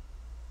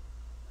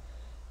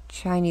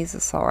 Chinese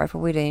assault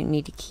rifle. We don't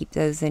need to keep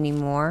those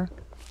anymore.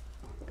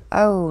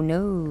 Oh,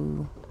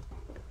 no.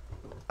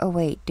 Oh,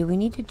 wait. Do we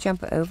need to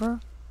jump over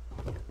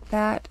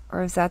that?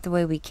 Or is that the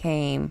way we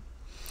came?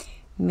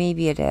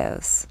 Maybe it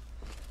is.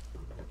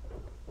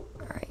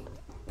 Alright.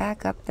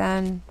 Back up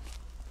then.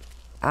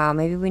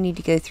 Maybe we need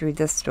to go through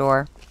this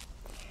door.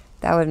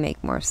 That would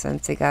make more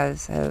sense. The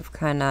guys have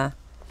kind of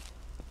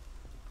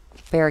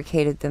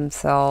barricaded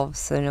themselves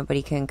so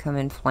nobody can come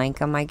and flank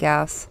them, I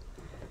guess.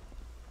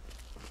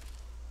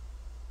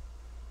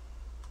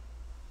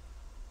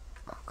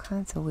 All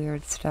kinds of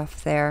weird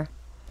stuff there.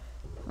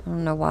 I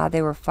don't know why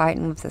they were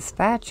fighting with the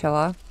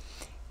spatula.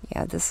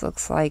 Yeah, this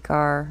looks like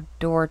our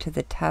door to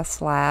the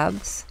test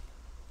labs.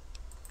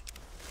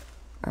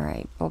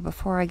 Alright, well,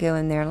 before I go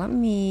in there, let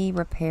me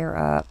repair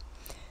up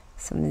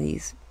some of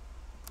these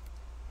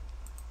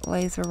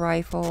laser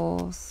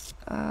rifles.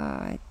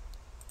 Yeah,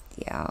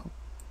 I'll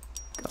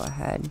go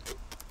ahead.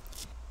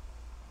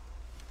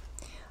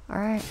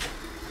 Alright.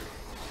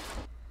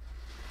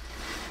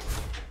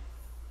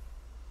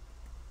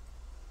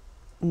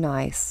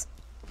 Nice.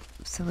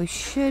 So we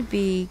should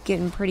be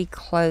getting pretty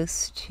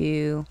close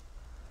to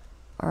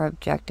our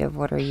objective.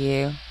 What are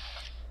you?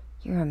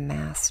 You're a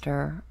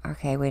master.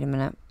 Okay, wait a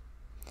minute.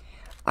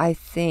 I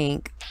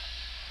think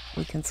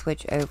we can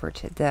switch over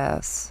to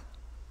this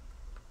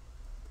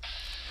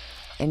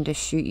and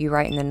just shoot you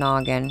right in the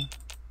noggin.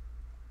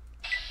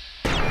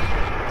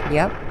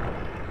 Yep.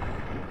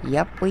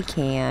 Yep, we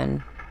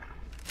can.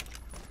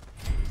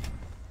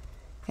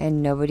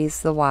 And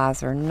nobody's the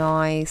wiser.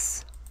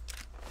 Nice.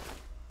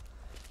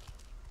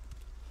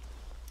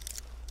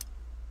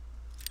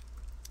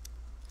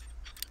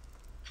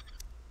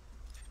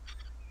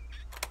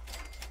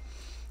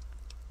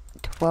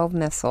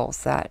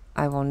 Missiles that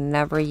I will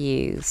never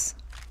use.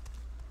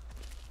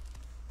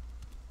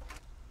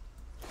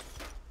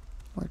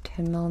 Or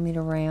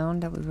 10mm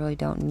round that we really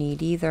don't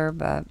need either,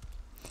 but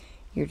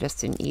you're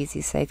just an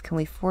easy save. Can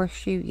we force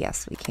shoot?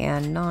 Yes, we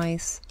can.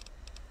 Nice.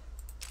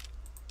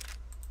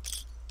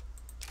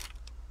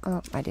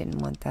 Oh, I didn't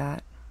want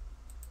that.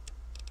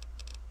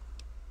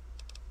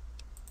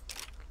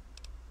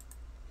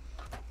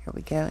 Here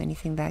we go.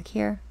 Anything back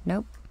here?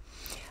 Nope.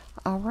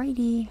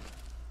 Alrighty.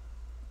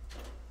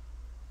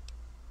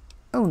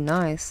 Oh,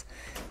 nice.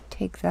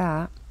 Take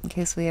that in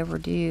case we ever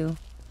do.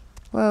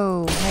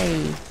 Whoa,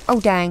 hey. Oh,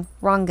 dang.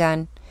 Wrong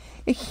gun.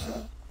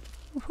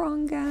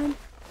 Wrong gun.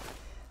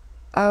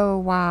 Oh,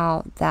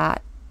 wow.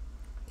 That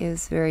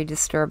is very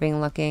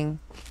disturbing looking.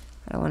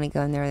 I don't want to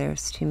go in there.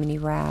 There's too many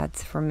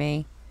rads for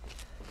me.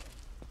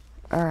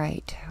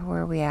 Alright,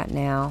 where are we at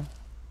now?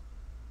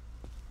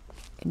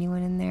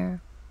 Anyone in there?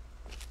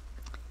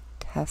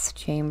 Test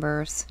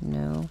chambers?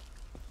 No.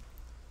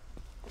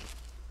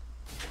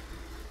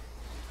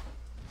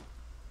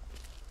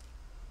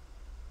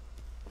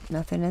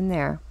 Nothing in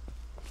there.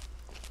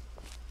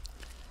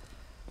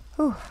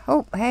 Ooh,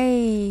 oh,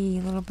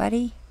 hey, little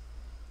buddy.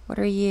 What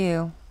are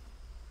you?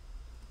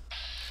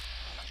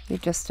 You're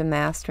just a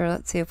master.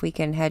 Let's see if we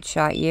can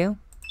headshot you.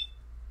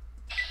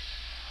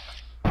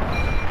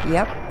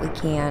 Yep, we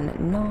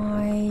can.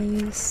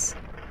 Nice.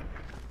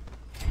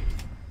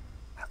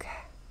 Okay.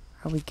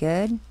 Are we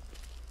good? I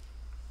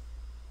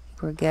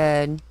think we're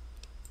good.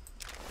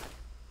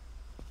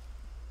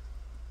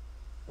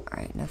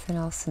 Alright, nothing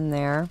else in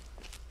there.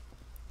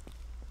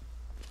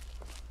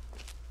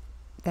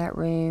 That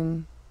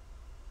room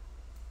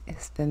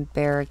has been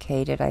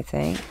barricaded, I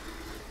think.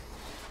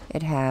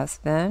 It has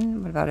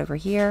been. What about over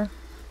here?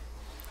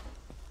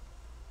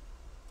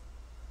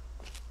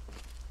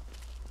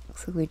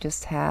 Looks like we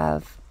just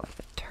have a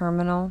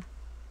terminal.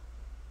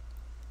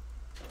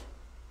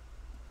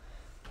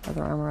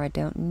 Other armor I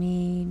don't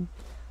need.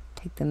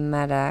 Take the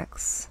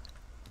med-X.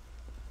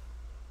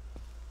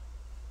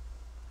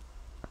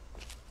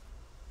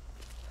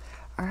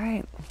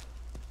 Alright.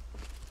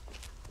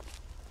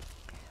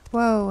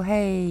 Whoa,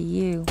 hey,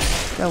 you.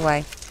 Go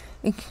away.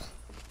 And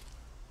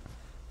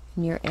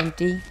you're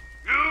empty.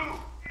 You!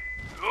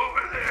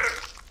 Over there!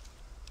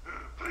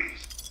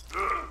 Please,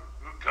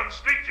 come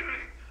speak to me.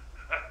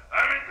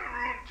 I'm in the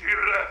room to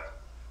your left.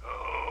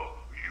 Oh,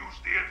 use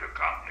the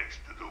intercom next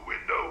to the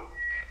window.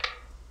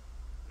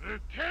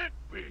 It can't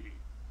be.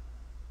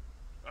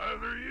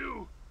 Either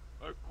you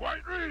are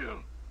quite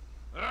real.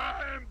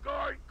 I am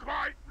going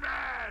quite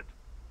mad.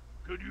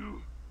 Could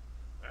you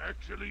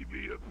actually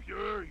be a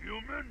pure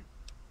human?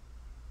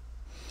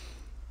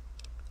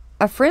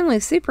 A friendly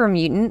super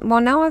mutant?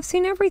 Well, now I've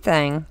seen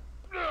everything.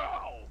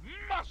 No!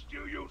 Must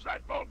you use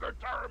that vulgar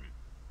term?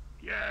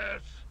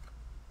 Yes.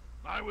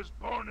 I was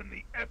born in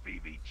the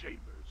FEV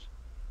chambers.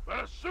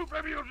 But a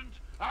super mutant,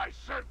 I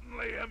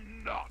certainly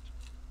am not.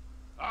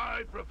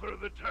 I prefer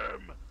the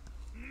term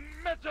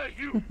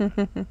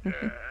metahuman.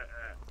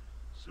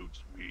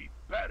 Suits me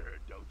better,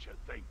 don't you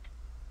think?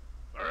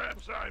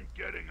 Perhaps I'm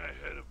getting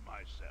ahead of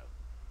myself.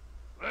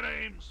 The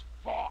name's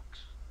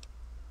Fox.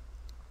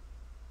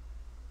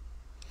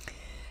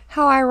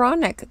 How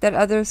ironic that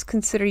others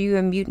consider you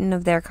a mutant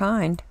of their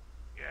kind.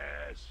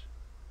 Yes.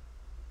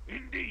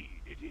 Indeed,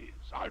 it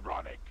is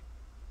ironic.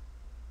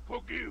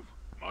 Forgive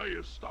my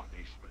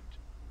astonishment,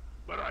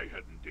 but I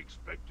hadn't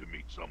expected to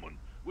meet someone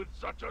with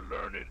such a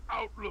learned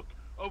outlook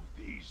of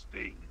these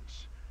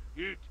things.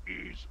 It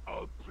is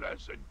a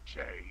pleasant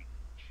change.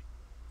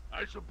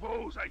 I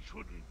suppose I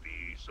shouldn't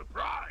be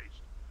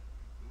surprised.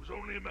 It was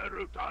only a matter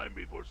of time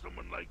before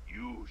someone like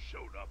you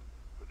showed up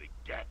for the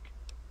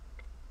G.E.C.K.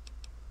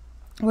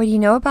 What do you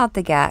know about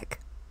the G.E.C.K?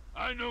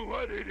 I know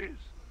what it is.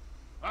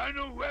 I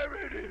know where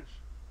it is.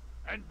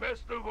 And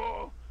best of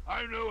all,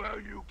 I know how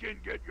you can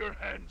get your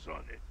hands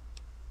on it.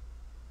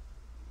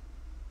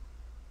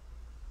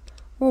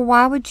 Well,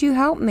 why would you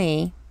help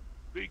me?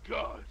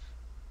 Because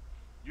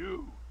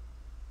you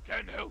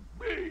can help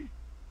me.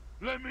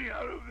 Let me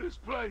out of this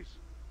place.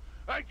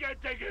 I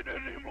can't take it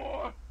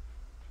anymore.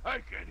 I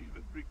can't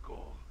even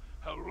recall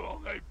how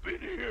long I've been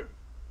here.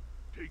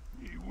 Take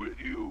me with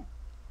you,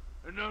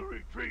 and I'll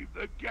retrieve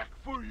the G.E.C.K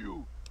for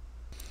you.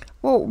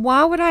 Well,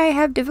 why would I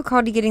have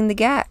difficulty getting the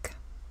G.E.C.K?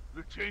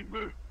 The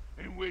chamber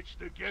in which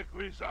the G.E.C.K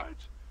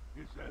resides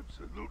is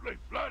absolutely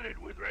flooded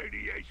with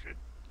radiation.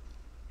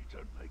 It's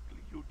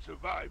unlikely you'd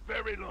survive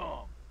very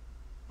long.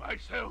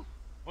 Myself,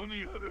 on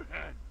the other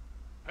hand,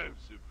 have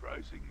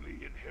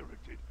surprisingly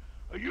inherited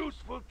a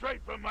useful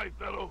trait from my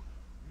fellow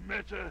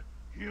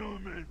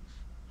meta-humans.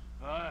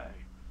 I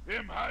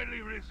am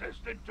highly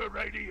resistant to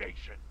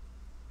radiation.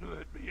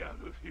 Let me out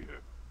of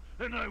here,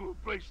 and I will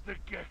place the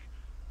G.E.C.K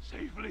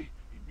safely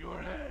in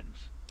your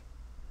hands.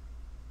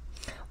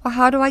 Well,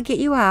 how do I get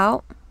you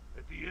out?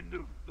 At the end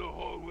of the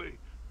hallway,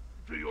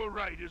 to your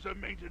right is a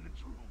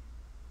maintenance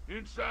room.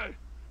 Inside,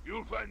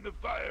 you'll find the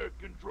fire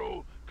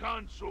control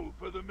console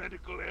for the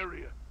medical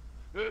area.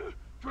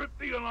 Trip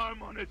the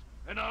alarm on it,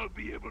 and I'll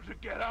be able to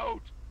get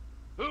out.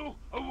 Oh,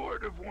 a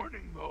word of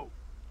warning, though.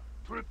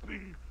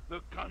 Tripping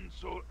the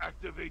console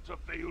activates a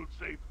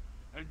failsafe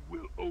and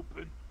will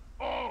open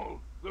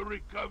all the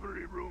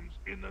recovery rooms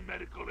in the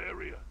medical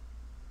area.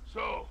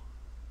 So,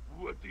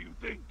 what do you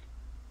think?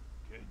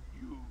 Can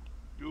you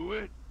do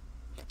it?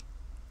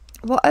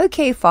 Well,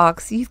 okay,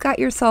 Fox, you've got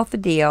yourself a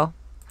deal.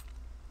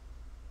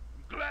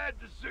 I'm glad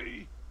to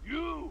see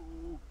you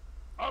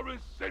are a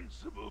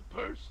sensible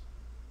person.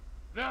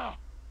 Now,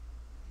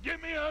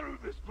 get me out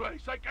of this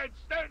place. I can't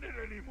stand it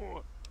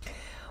anymore.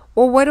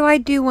 Well, what do I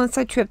do once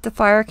I trip the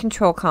fire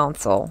control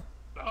console?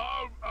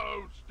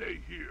 I'll stay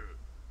here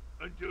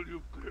until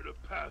you've cleared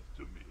a path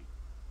to me.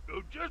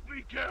 So just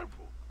be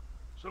careful.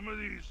 Some of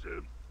these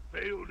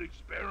failed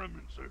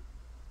experiments are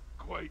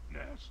quite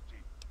nasty.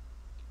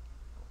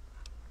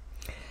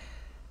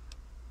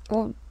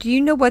 Well, do you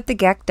know what the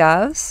G.E.C.K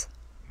does?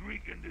 We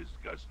can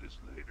discuss this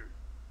later.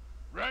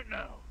 Right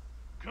now,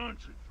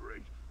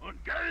 concentrate on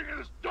getting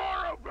this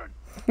door open.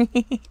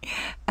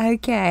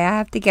 Okay, I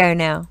have to go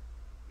now.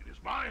 It is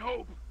my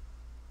hope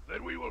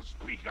that we will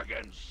speak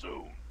again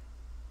soon.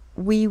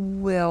 We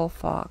will,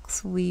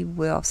 Fox. We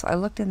will. So I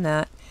looked in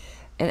that,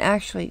 and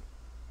actually,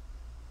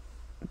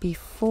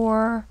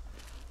 before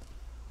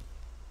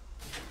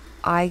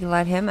I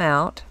let him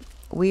out,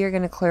 we are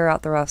going to clear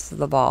out the rest of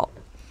the vault.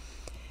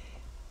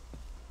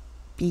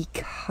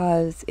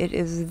 Because it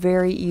is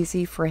very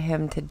easy for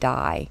him to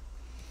die.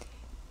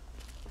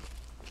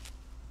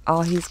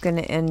 All he's going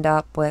to end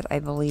up with, I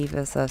believe,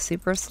 is a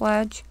super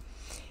sledge.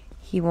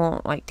 He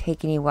won't, like,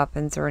 take any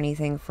weapons or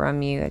anything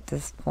from you at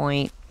this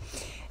point.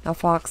 Now,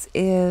 Fox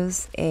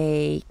is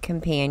a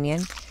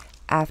companion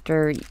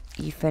after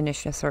you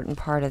finish a certain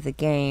part of the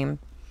game.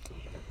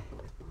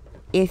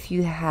 If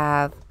you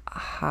have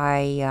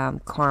high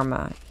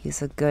karma.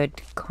 He's a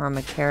good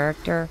karma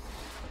character.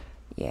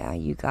 Yeah,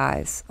 you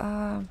guys.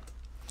 Let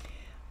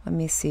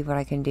me see what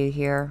I can do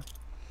here.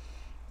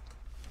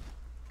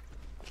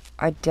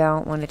 I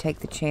don't want to take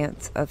the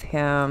chance of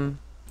him.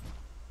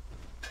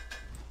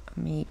 Let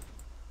me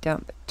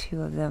dump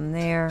 2 of them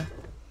there.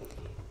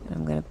 And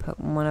I'm going to put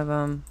one of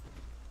them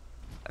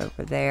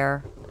over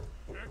there.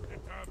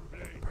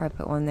 Probably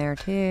put one there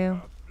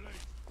too.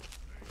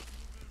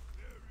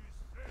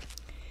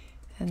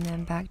 And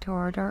then back to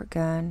our dart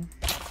gun.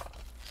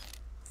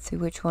 See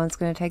which one's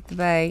going to take the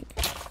bait.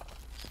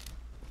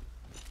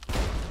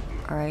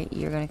 Alright,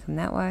 you're going to come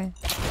that way.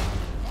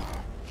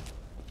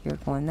 You're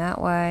going that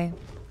way.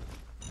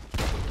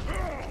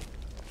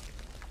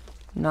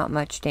 Not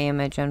much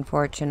damage,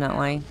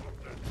 unfortunately.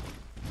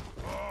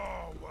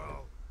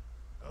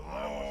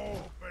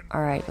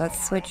 Alright,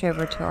 let's switch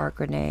over to our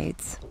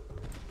grenades.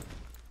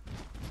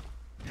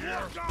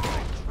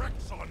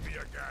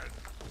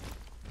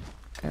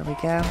 There we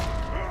go.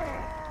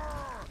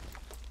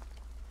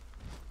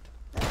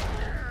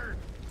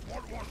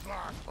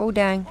 Oh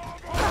dang.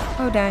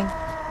 Oh dang.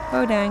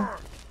 Oh dang.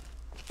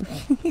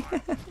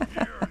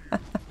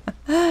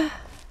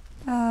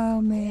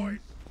 Oh man.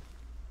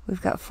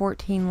 We've got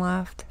 14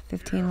 left.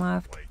 15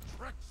 left.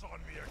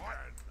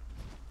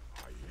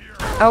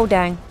 Oh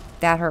dang.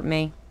 That hurt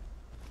me.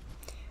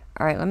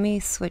 Alright, let me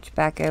switch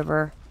back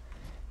over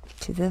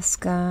to this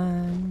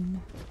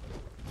gun.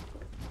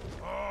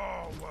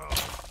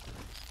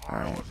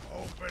 Alright.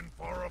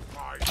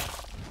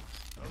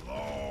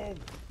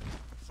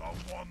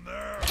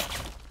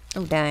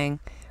 Oh dang.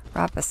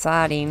 Right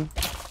beside him.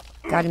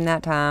 Got him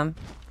that time.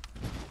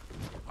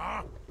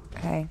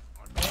 Okay.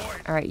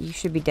 Alright, you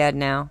should be dead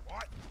now.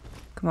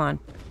 Come on.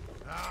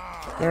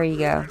 There you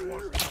go.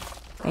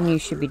 And you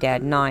should be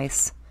dead.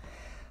 Nice.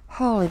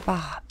 Holy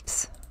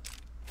bobs.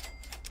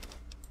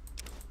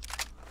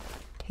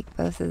 Take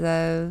both of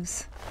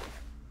those.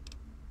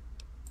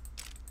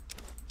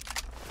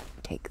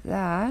 take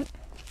that.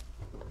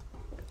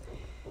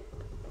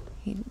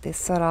 They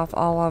set off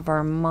all of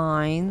our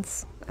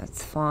mines.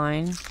 That's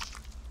fine.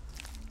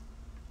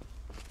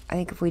 I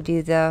think if we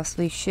do this,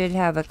 we should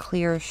have a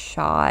clear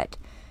shot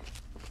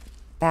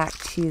back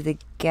to the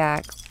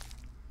G.E.C.K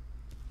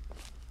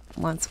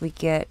once we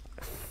get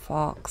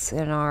Fox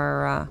in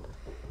our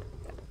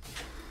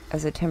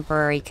as a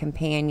temporary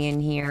companion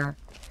here.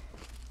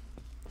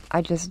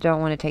 I just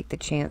don't want to take the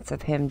chance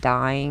of him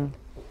dying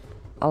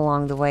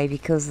along the way,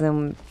 because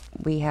then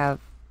we have,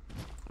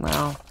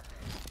 well,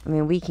 I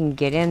mean, we can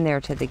get in there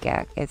to the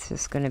G.E.C.K. It's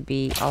just going to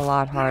be a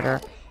lot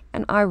harder.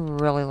 And I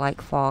really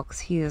like Fox.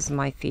 He is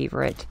my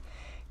favorite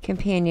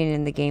companion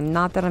in the game.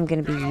 Not that I'm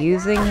going to be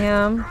using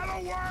him,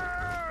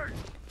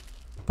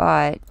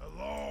 but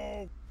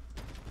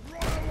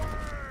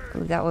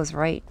ooh, that was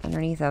right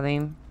underneath of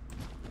him.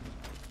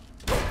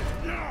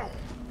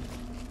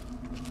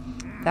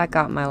 That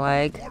got my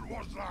leg.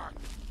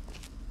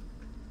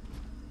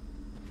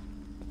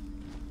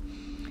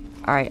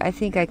 Alright, I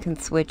think I can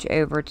switch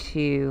over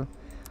to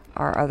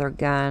our other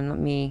gun. Let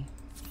me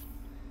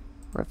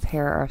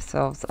repair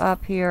ourselves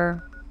up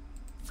here.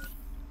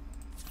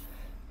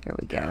 There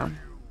we go.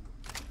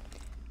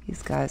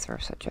 These guys are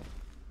such a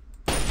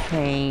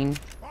pain.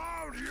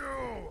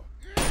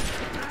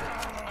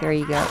 There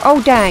you go.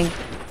 Oh, dang!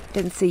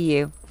 Didn't see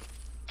you.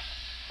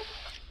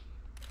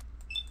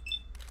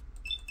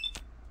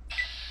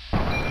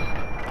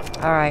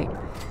 Alright.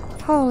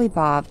 Holy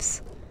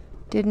bobs.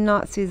 Did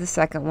not see the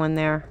second one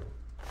there.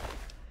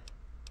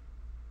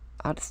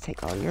 I'll just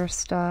take all your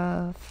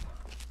stuff.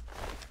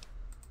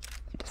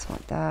 I just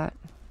want that.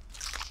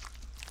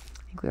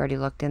 I think we already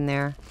looked in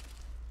there.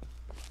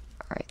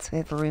 Alright, so we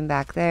have a room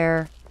back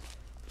there.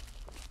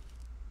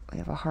 We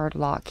have a hard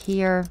lock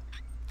here.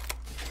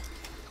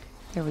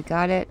 There, we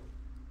got it.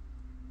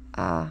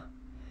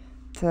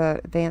 It's an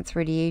advanced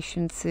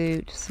radiation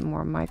suit. Some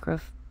more micro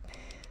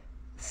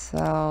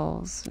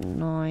cells.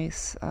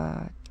 Nice.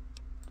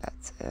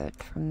 That's it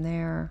from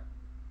there.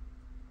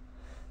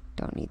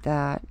 Don't need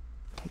that.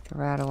 Take the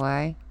rat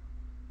away.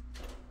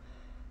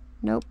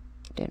 Nope.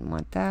 Didn't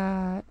want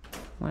that.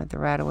 Wanted the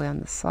rat away on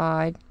the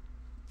side.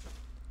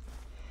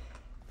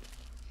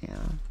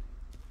 Yeah.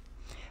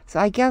 So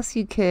I guess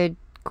you could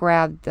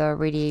grab the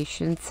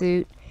radiation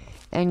suit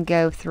and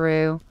go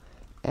through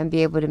and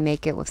be able to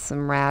make it with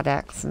some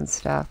Rad-X and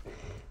stuff.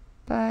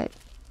 But,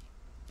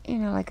 you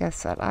know, like I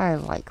said, I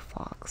like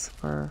Fox.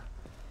 We're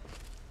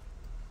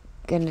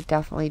going to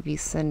definitely be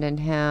sending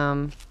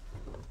him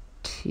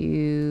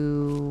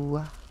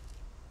to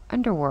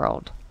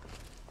Underworld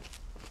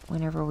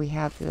whenever we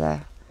have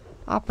the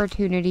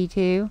opportunity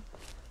to.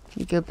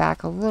 We go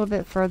back a little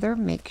bit further,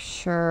 make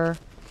sure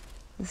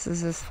this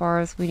is as far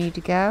as we need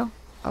to go.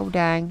 Oh,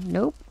 dang.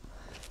 Nope.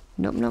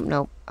 Nope, nope,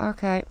 nope.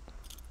 Okay.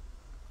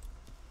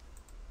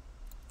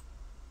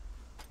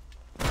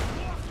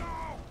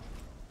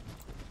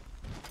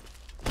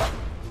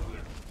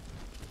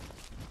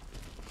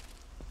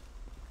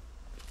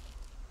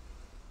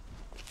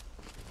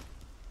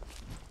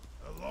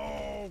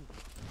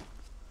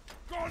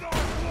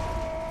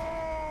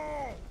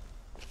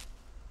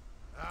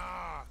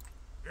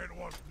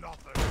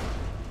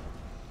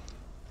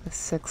 There's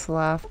 6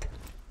 left.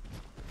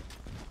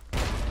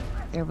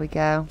 There we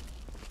go.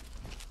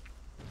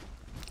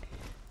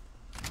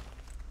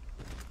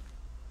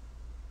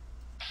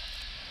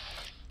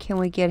 Can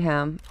we get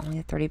him? Only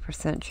a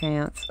 30%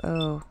 chance.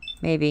 Oh,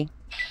 maybe.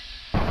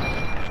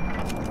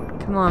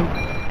 Come on.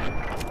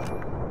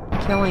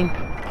 Kill him.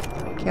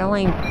 Kill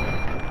him.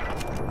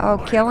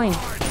 Oh, kill him.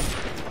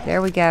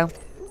 There we go.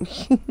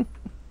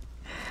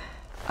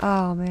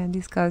 Oh, man,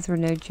 these guys were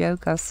no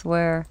joke, I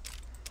swear.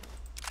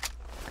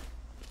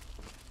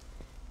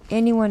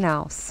 Anyone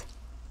else?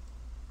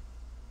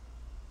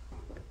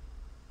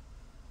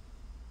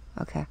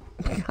 Okay.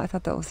 I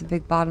thought that was a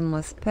big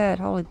bottomless pit.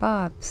 Holy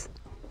bobs.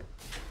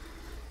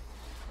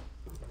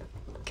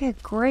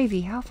 Good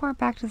gravy. How far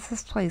back does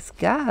this place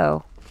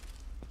go?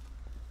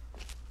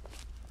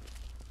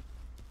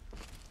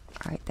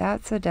 Alright,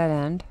 that's a dead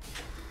end.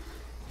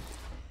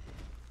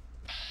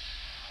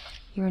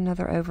 You're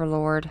another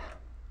overlord.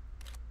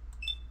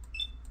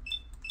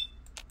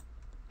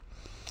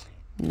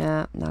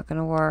 No, not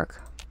gonna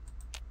work.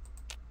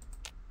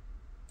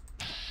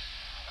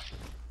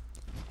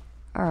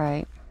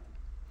 Alright.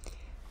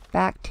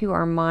 Back to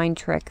our mine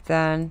trick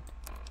then.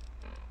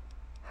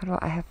 How do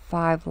I have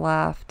 5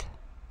 left?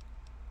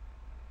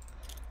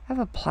 I have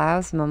a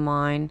plasma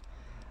mine.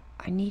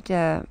 I need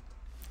to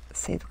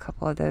save a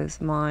couple of those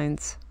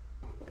mines.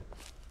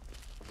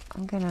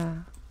 I'm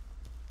gonna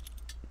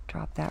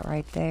drop that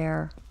right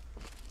there.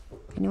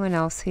 Anyone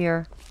else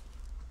here?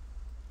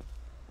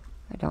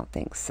 I don't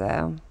think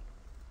so.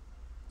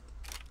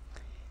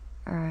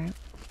 Alright.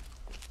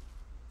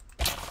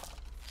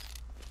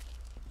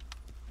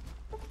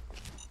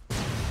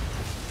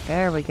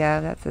 There we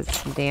go. That did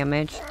some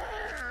damage.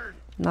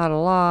 Not a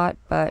lot,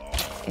 but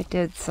it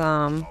did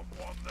some.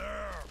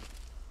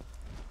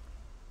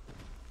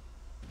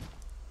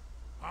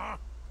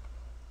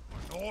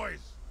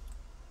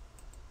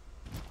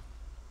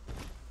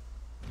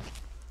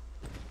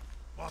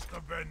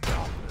 have been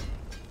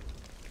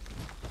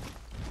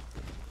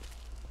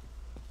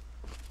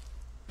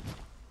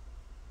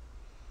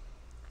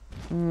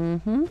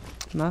nothing.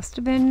 Must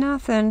have been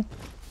nothing.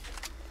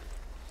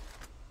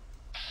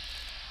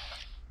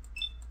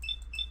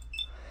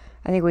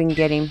 I think we can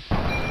get him.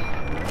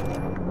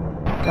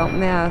 Don't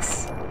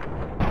miss.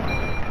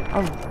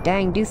 Oh,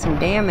 dang, do some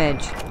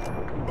damage.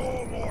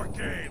 No more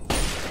games.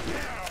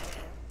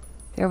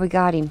 There, we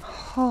got him.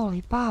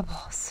 Holy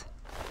bobbles.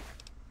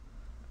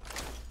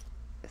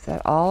 Is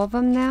that all of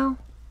them now?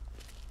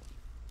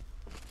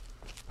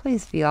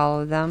 Please be all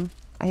of them.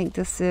 I think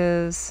this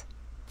is...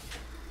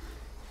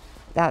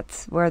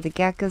 That's where the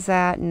gecko's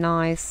at.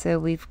 Nice. So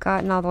we've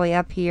gotten all the way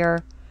up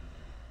here.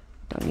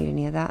 Don't need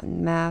any of that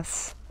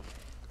mess.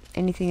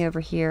 Anything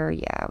over here?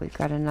 Yeah, we've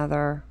got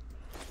another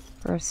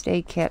first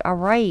aid kit.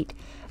 Alright.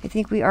 I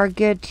think we are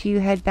good to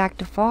head back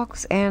to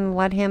Fox and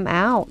let him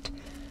out.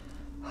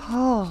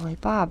 Holy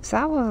bobs.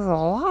 That was a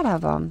lot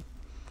of them.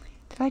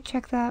 Did I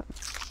check that?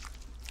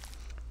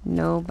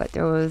 No, but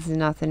there was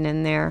nothing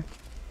in there.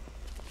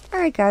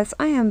 Alright guys,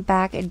 I am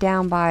back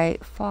down by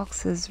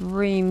Fox's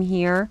room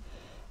here.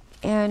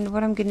 And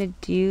what I'm going to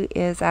do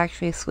is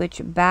actually switch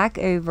back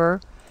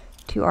over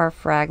to our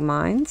frag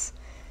mines.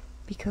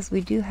 Because we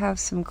do have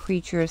some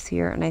creatures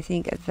here. And I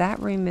think that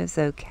room is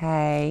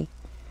okay.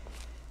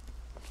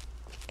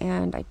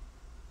 And I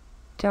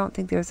don't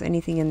think there's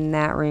anything in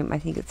that room. I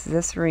think it's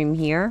this room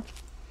here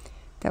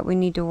that we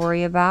need to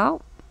worry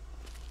about.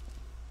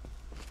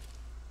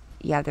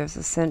 Yeah, there's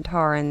a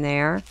centaur in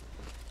there.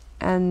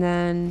 And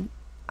then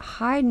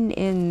hiding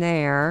in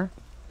there,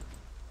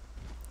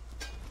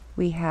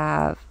 we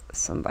have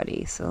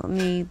somebody. So let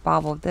me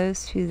bobble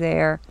those two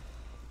there.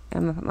 And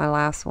I'm going to put my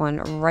last one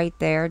right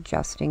there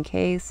just in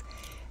case.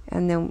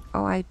 And then,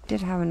 oh, I did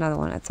have another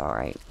one. That's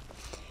alright.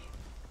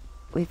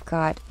 We've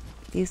got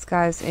these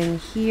guys in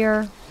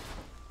here.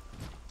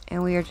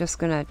 And we are just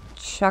going to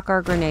chuck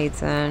our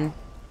grenades in.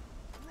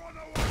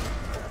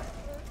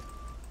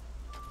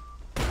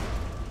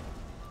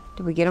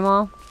 Did we get them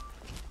all?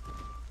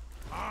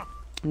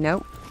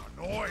 Nope.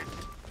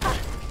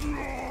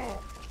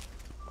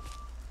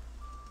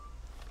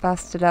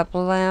 Busted up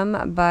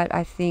limb, but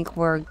I think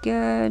we're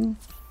good.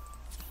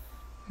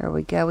 There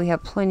we go. We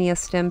have plenty of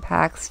stim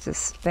packs to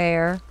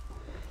spare.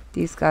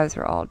 These guys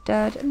are all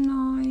dead.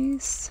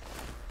 Nice.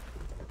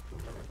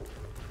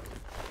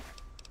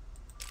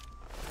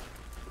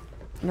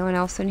 No one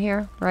else in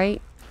here,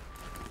 right?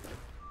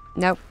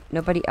 Nope.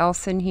 Nobody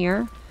else in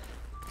here.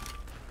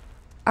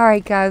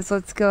 Alright guys,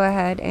 let's go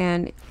ahead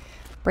and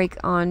break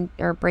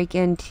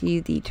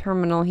into the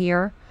terminal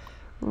here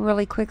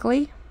really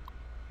quickly.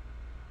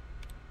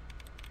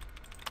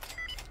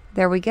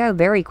 There we go,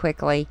 very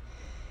quickly.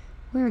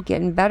 We're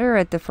getting better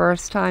at the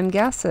first time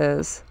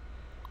guesses.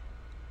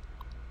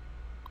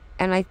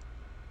 And I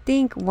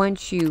think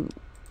once you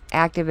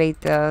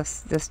activate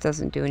this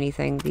doesn't do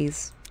anything.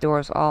 These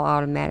doors all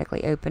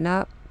automatically open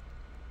up.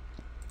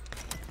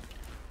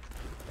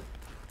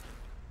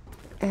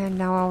 And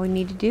now all we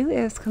need to do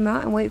is come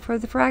out and wait for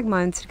the frag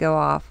mines to go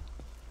off.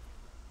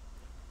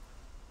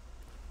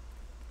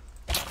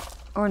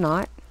 Or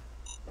not.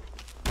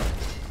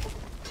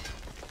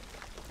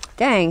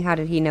 Dang, how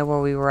did he know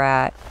where we were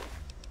at?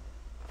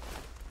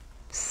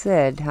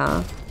 Sid,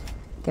 huh?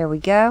 There we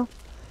go.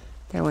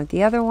 There went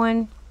the other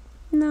one.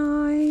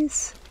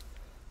 Nice.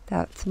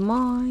 That's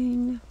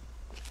mine.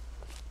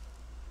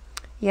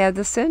 Yeah,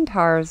 the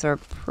centaurs are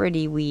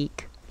pretty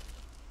weak.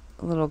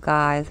 Little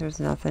guys, there's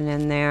nothing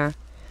in there.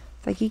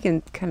 It's like you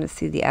can kind of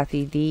see the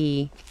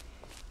FEV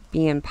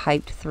being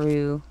piped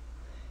through.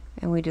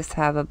 And we just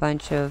have a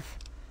bunch of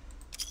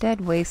dead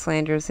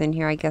wastelanders in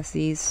here. I guess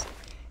these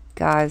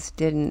guys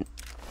didn't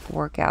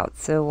work out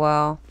so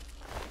well.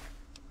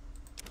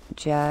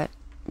 Jet.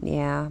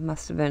 Yeah,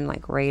 must have been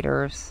like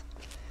raiders.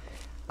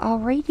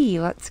 Alrighty,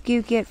 let's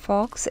go get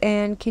Fox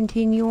and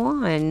continue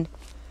on.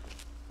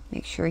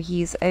 Make sure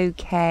he's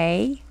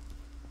okay.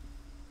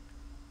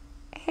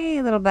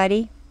 Hey, little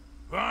buddy.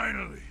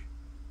 Finally.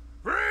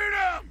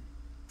 Freedom!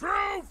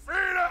 True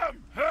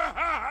freedom! Ha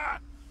ha ha!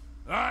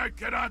 I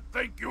cannot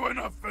thank you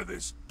enough for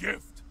this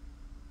gift.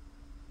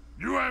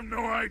 You have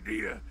no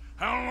idea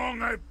how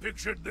long I've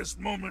pictured this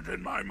moment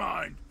in my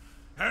mind,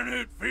 and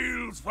it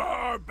feels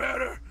far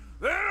better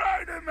than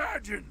I'd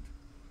imagined.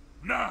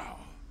 Now,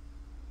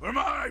 for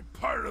my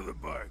part of the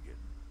bargain,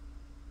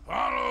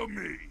 follow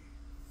me.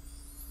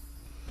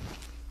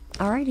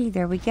 Alrighty,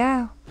 there we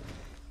go.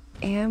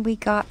 And we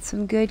got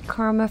some good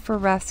karma for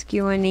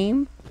rescuing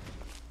him.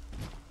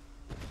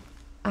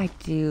 I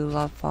do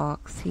love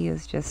Fox. He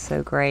is just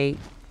so great.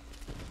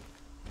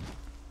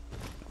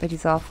 But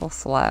he's awful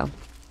slow.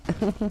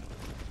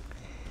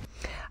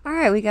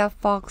 Alright, we got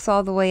Fox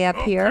all the way up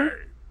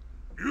here.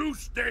 You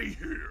stay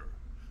here.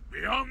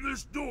 Beyond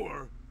this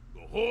door,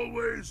 the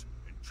hallways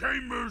and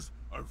chambers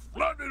are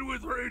flooded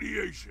with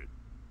radiation.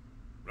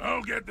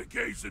 I'll get the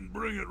case and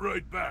bring it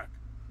right back.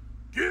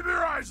 Keep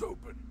your eyes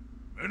open.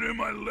 Any of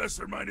my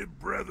lesser-minded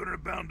brethren are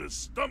bound to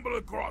stumble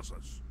across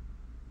us.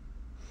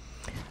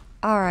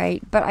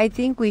 Alright, but I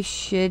think we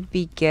should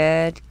be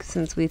good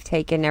since we've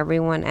taken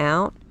everyone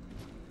out.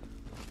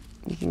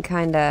 You can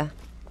kind of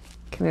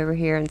come over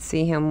here and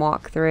see him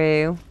walk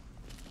through.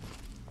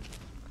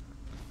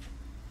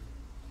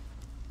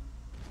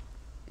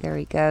 There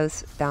he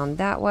goes down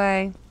that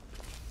way.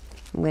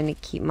 I'm going to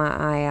keep my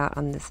eye out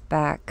on this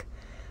back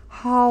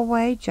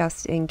hallway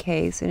just in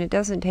case. And it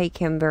doesn't take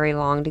him very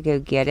long to go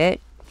get it.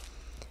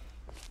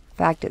 In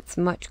fact, it's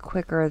much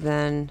quicker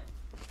than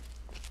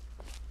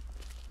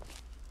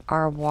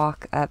our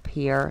walk up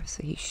here.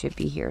 So he should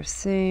be here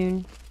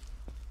soon.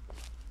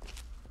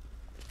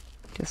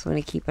 Just want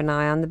to keep an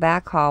eye on the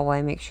back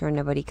hallway. Make sure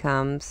nobody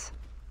comes.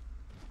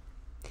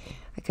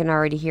 I can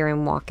already hear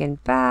him walking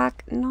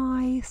back.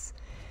 Nice.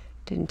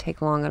 Didn't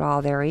take long at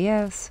all. There he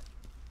is.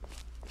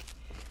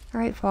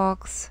 Alright,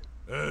 folks.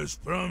 As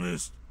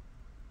promised.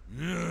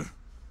 Yeah,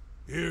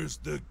 here's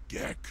the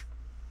G.E.C.K.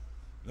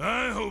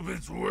 I hope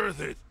it's worth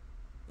it.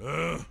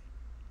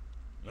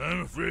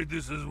 I'm afraid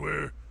this is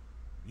where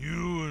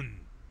you and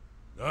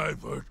I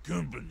part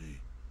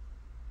company.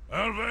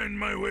 I'll find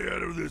my way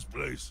out of this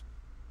place.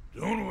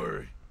 Don't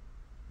worry.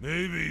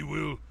 Maybe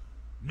we'll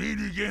meet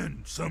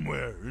again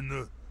somewhere in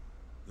the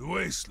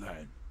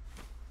wasteland.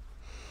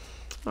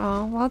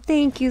 Oh, well,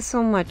 thank you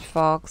so much,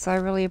 folks. I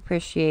really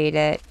appreciate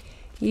it.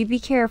 You be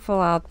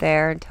careful out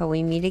there until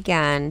we meet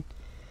again.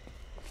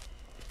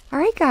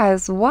 Alright,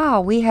 guys. Wow,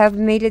 we have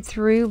made it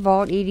through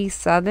Vault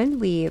 87.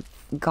 We've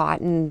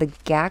gotten the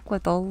G.E.C.K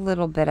with a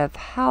little bit of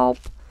help.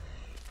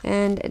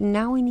 And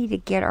now we need to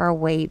get our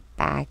way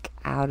back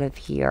out of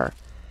here.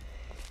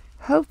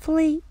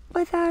 Hopefully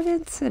without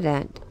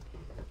incident.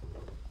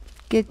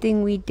 Good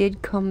thing we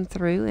did come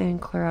through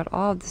and clear out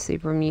all of the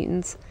super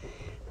mutants.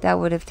 That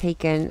would have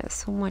taken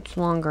so much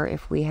longer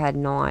if we had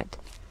not.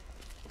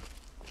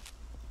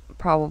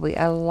 Probably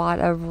a lot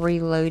of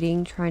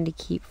reloading trying to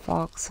keep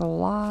Fox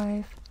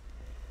alive.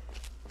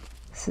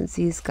 Since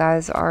these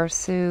guys are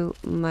so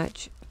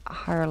much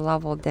higher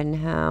level than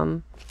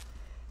him.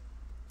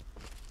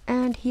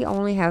 And he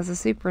only has a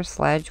super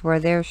sledge where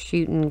they're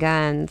shooting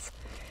guns.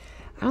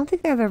 I don't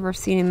think I've ever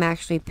seen him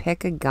actually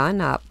pick a gun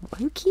up.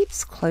 Who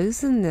keeps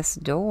closing this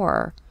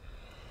door?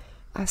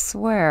 I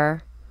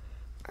swear.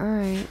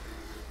 Alright.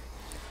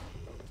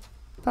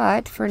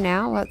 But for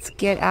now, let's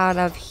get out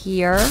of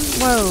here.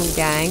 Whoa,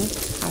 dang.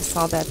 I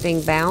saw that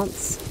thing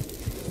bounce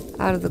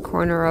out of the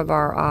corner of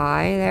our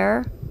eye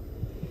there.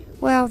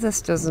 Well, this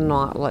does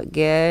not look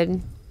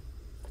good.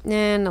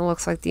 And it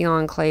looks like the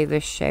Enclave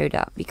has showed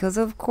up. Because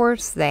of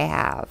course they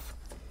have.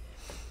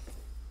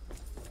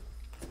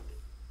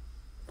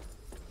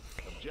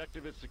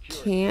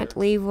 Can't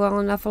leave well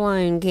enough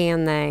alone,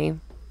 can they?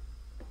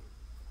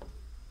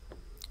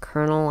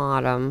 Colonel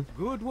Autumn.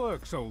 Good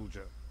work,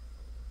 soldier.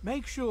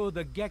 Make sure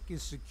the G.E.C.K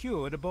is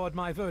secured aboard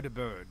my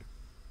vertibird.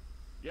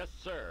 Yes,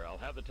 sir. I'll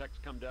have the techs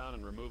come down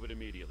and remove it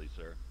immediately,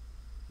 sir.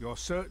 You're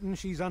certain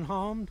she's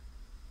unharmed?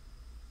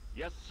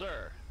 Yes,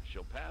 sir.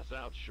 She'll pass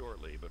out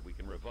shortly, but we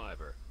can revive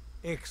her.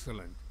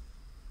 Excellent.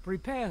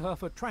 Prepare her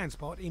for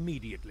transport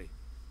immediately.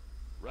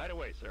 Right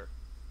away, sir.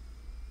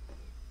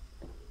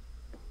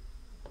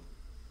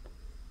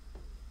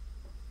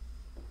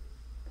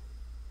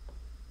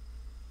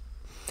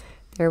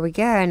 There we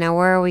go. Now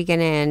where are we going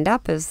to end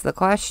up is the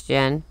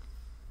question.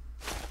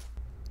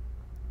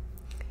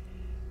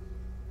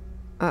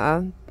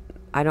 Uh-oh.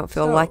 I don't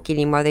feel lucky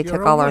anymore. They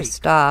took all our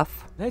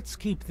stuff. Let's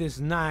keep this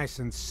nice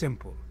and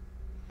simple.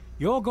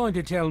 You're going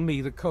to tell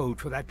me the code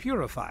for that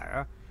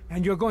purifier,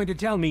 and you're going to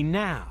tell me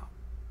now.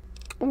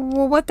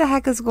 Well, what the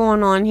heck is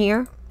going on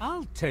here?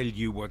 I'll tell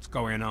you what's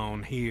going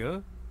on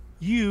here.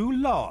 You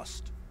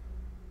lost.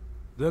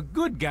 The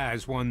good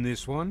guys won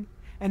this one,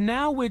 and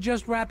now we're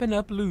just wrapping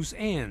up loose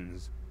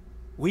ends.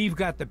 We've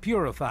got the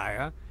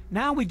purifier.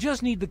 Now we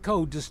just need the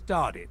code to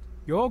start it.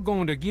 You're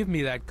going to give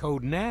me that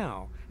code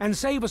now, and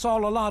save us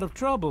all a lot of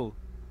trouble.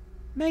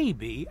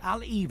 Maybe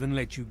I'll even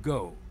let you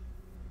go.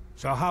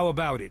 So how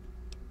about it?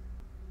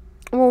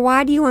 Well,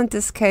 why do you want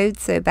this code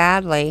so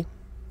badly?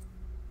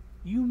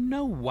 You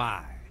know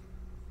why.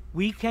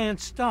 We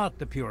can't start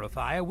the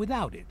purifier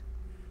without it.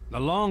 The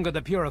longer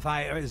the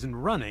purifier isn't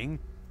running,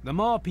 the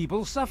more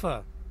people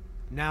suffer.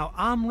 Now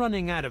I'm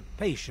running out of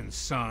patience,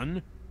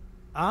 son.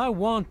 I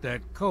want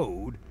that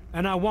code,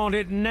 and I want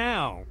it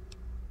now.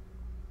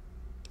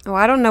 Oh,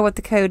 I don't know what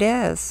the code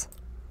is.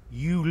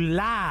 You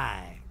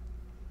lie.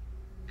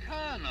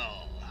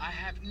 Colonel, I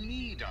have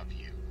need of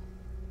you.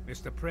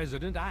 Mr.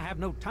 President, I have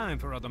no time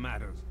for other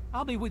matters.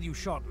 I'll be with you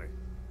shortly.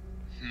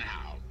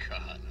 Now,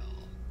 Colonel.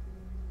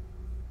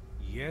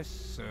 Yes,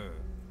 sir.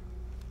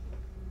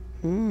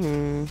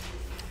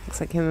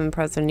 Looks like him and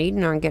President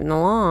Eden aren't getting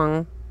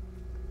along.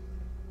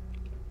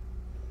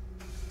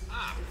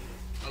 Ah,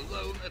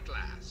 alone at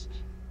last.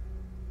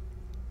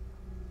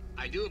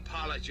 I do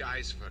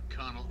apologize for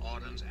Colonel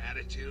Autumn's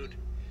attitude.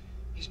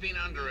 He's been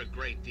under a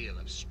great deal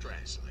of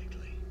stress lately.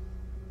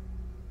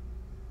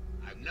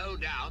 I've no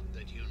doubt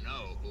that you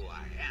know who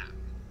I am.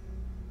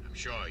 I'm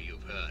sure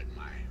you've heard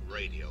my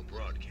radio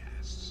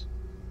broadcasts.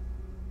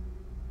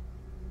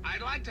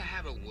 I'd like to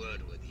have a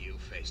word with you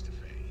face to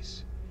face.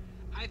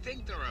 I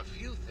think there are a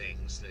few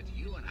things that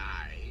you and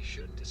I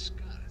should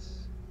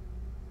discuss.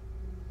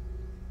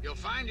 You'll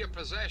find your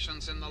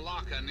possessions in the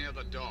locker near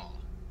the door.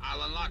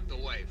 I'll unlock the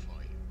way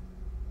for you.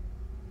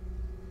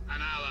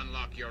 And I'll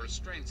unlock your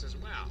restraints as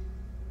well.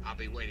 I'll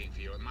be waiting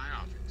for you in my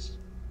office.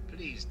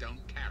 Please don't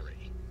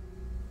tarry.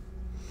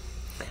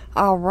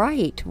 All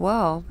right.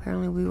 Well,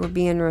 apparently we were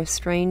being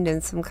restrained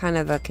in some kind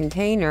of a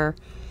container.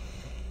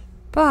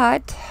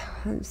 But,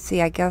 let's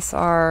see, I guess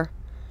our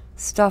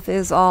stuff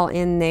is all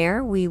in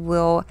there. We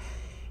will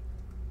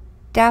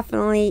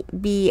definitely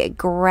be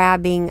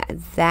grabbing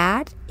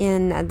that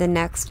in the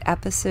next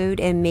episode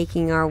and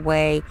making our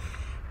way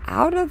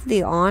out of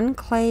the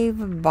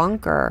Enclave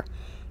bunker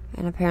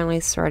and apparently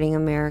starting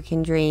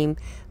American Dream.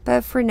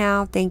 But for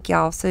now, thank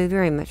y'all so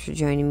very much for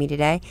joining me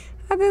today.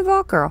 I've been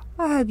Vault Girl.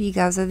 I hope you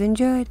guys have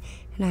enjoyed,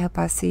 and I hope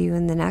I see you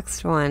in the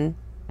next one.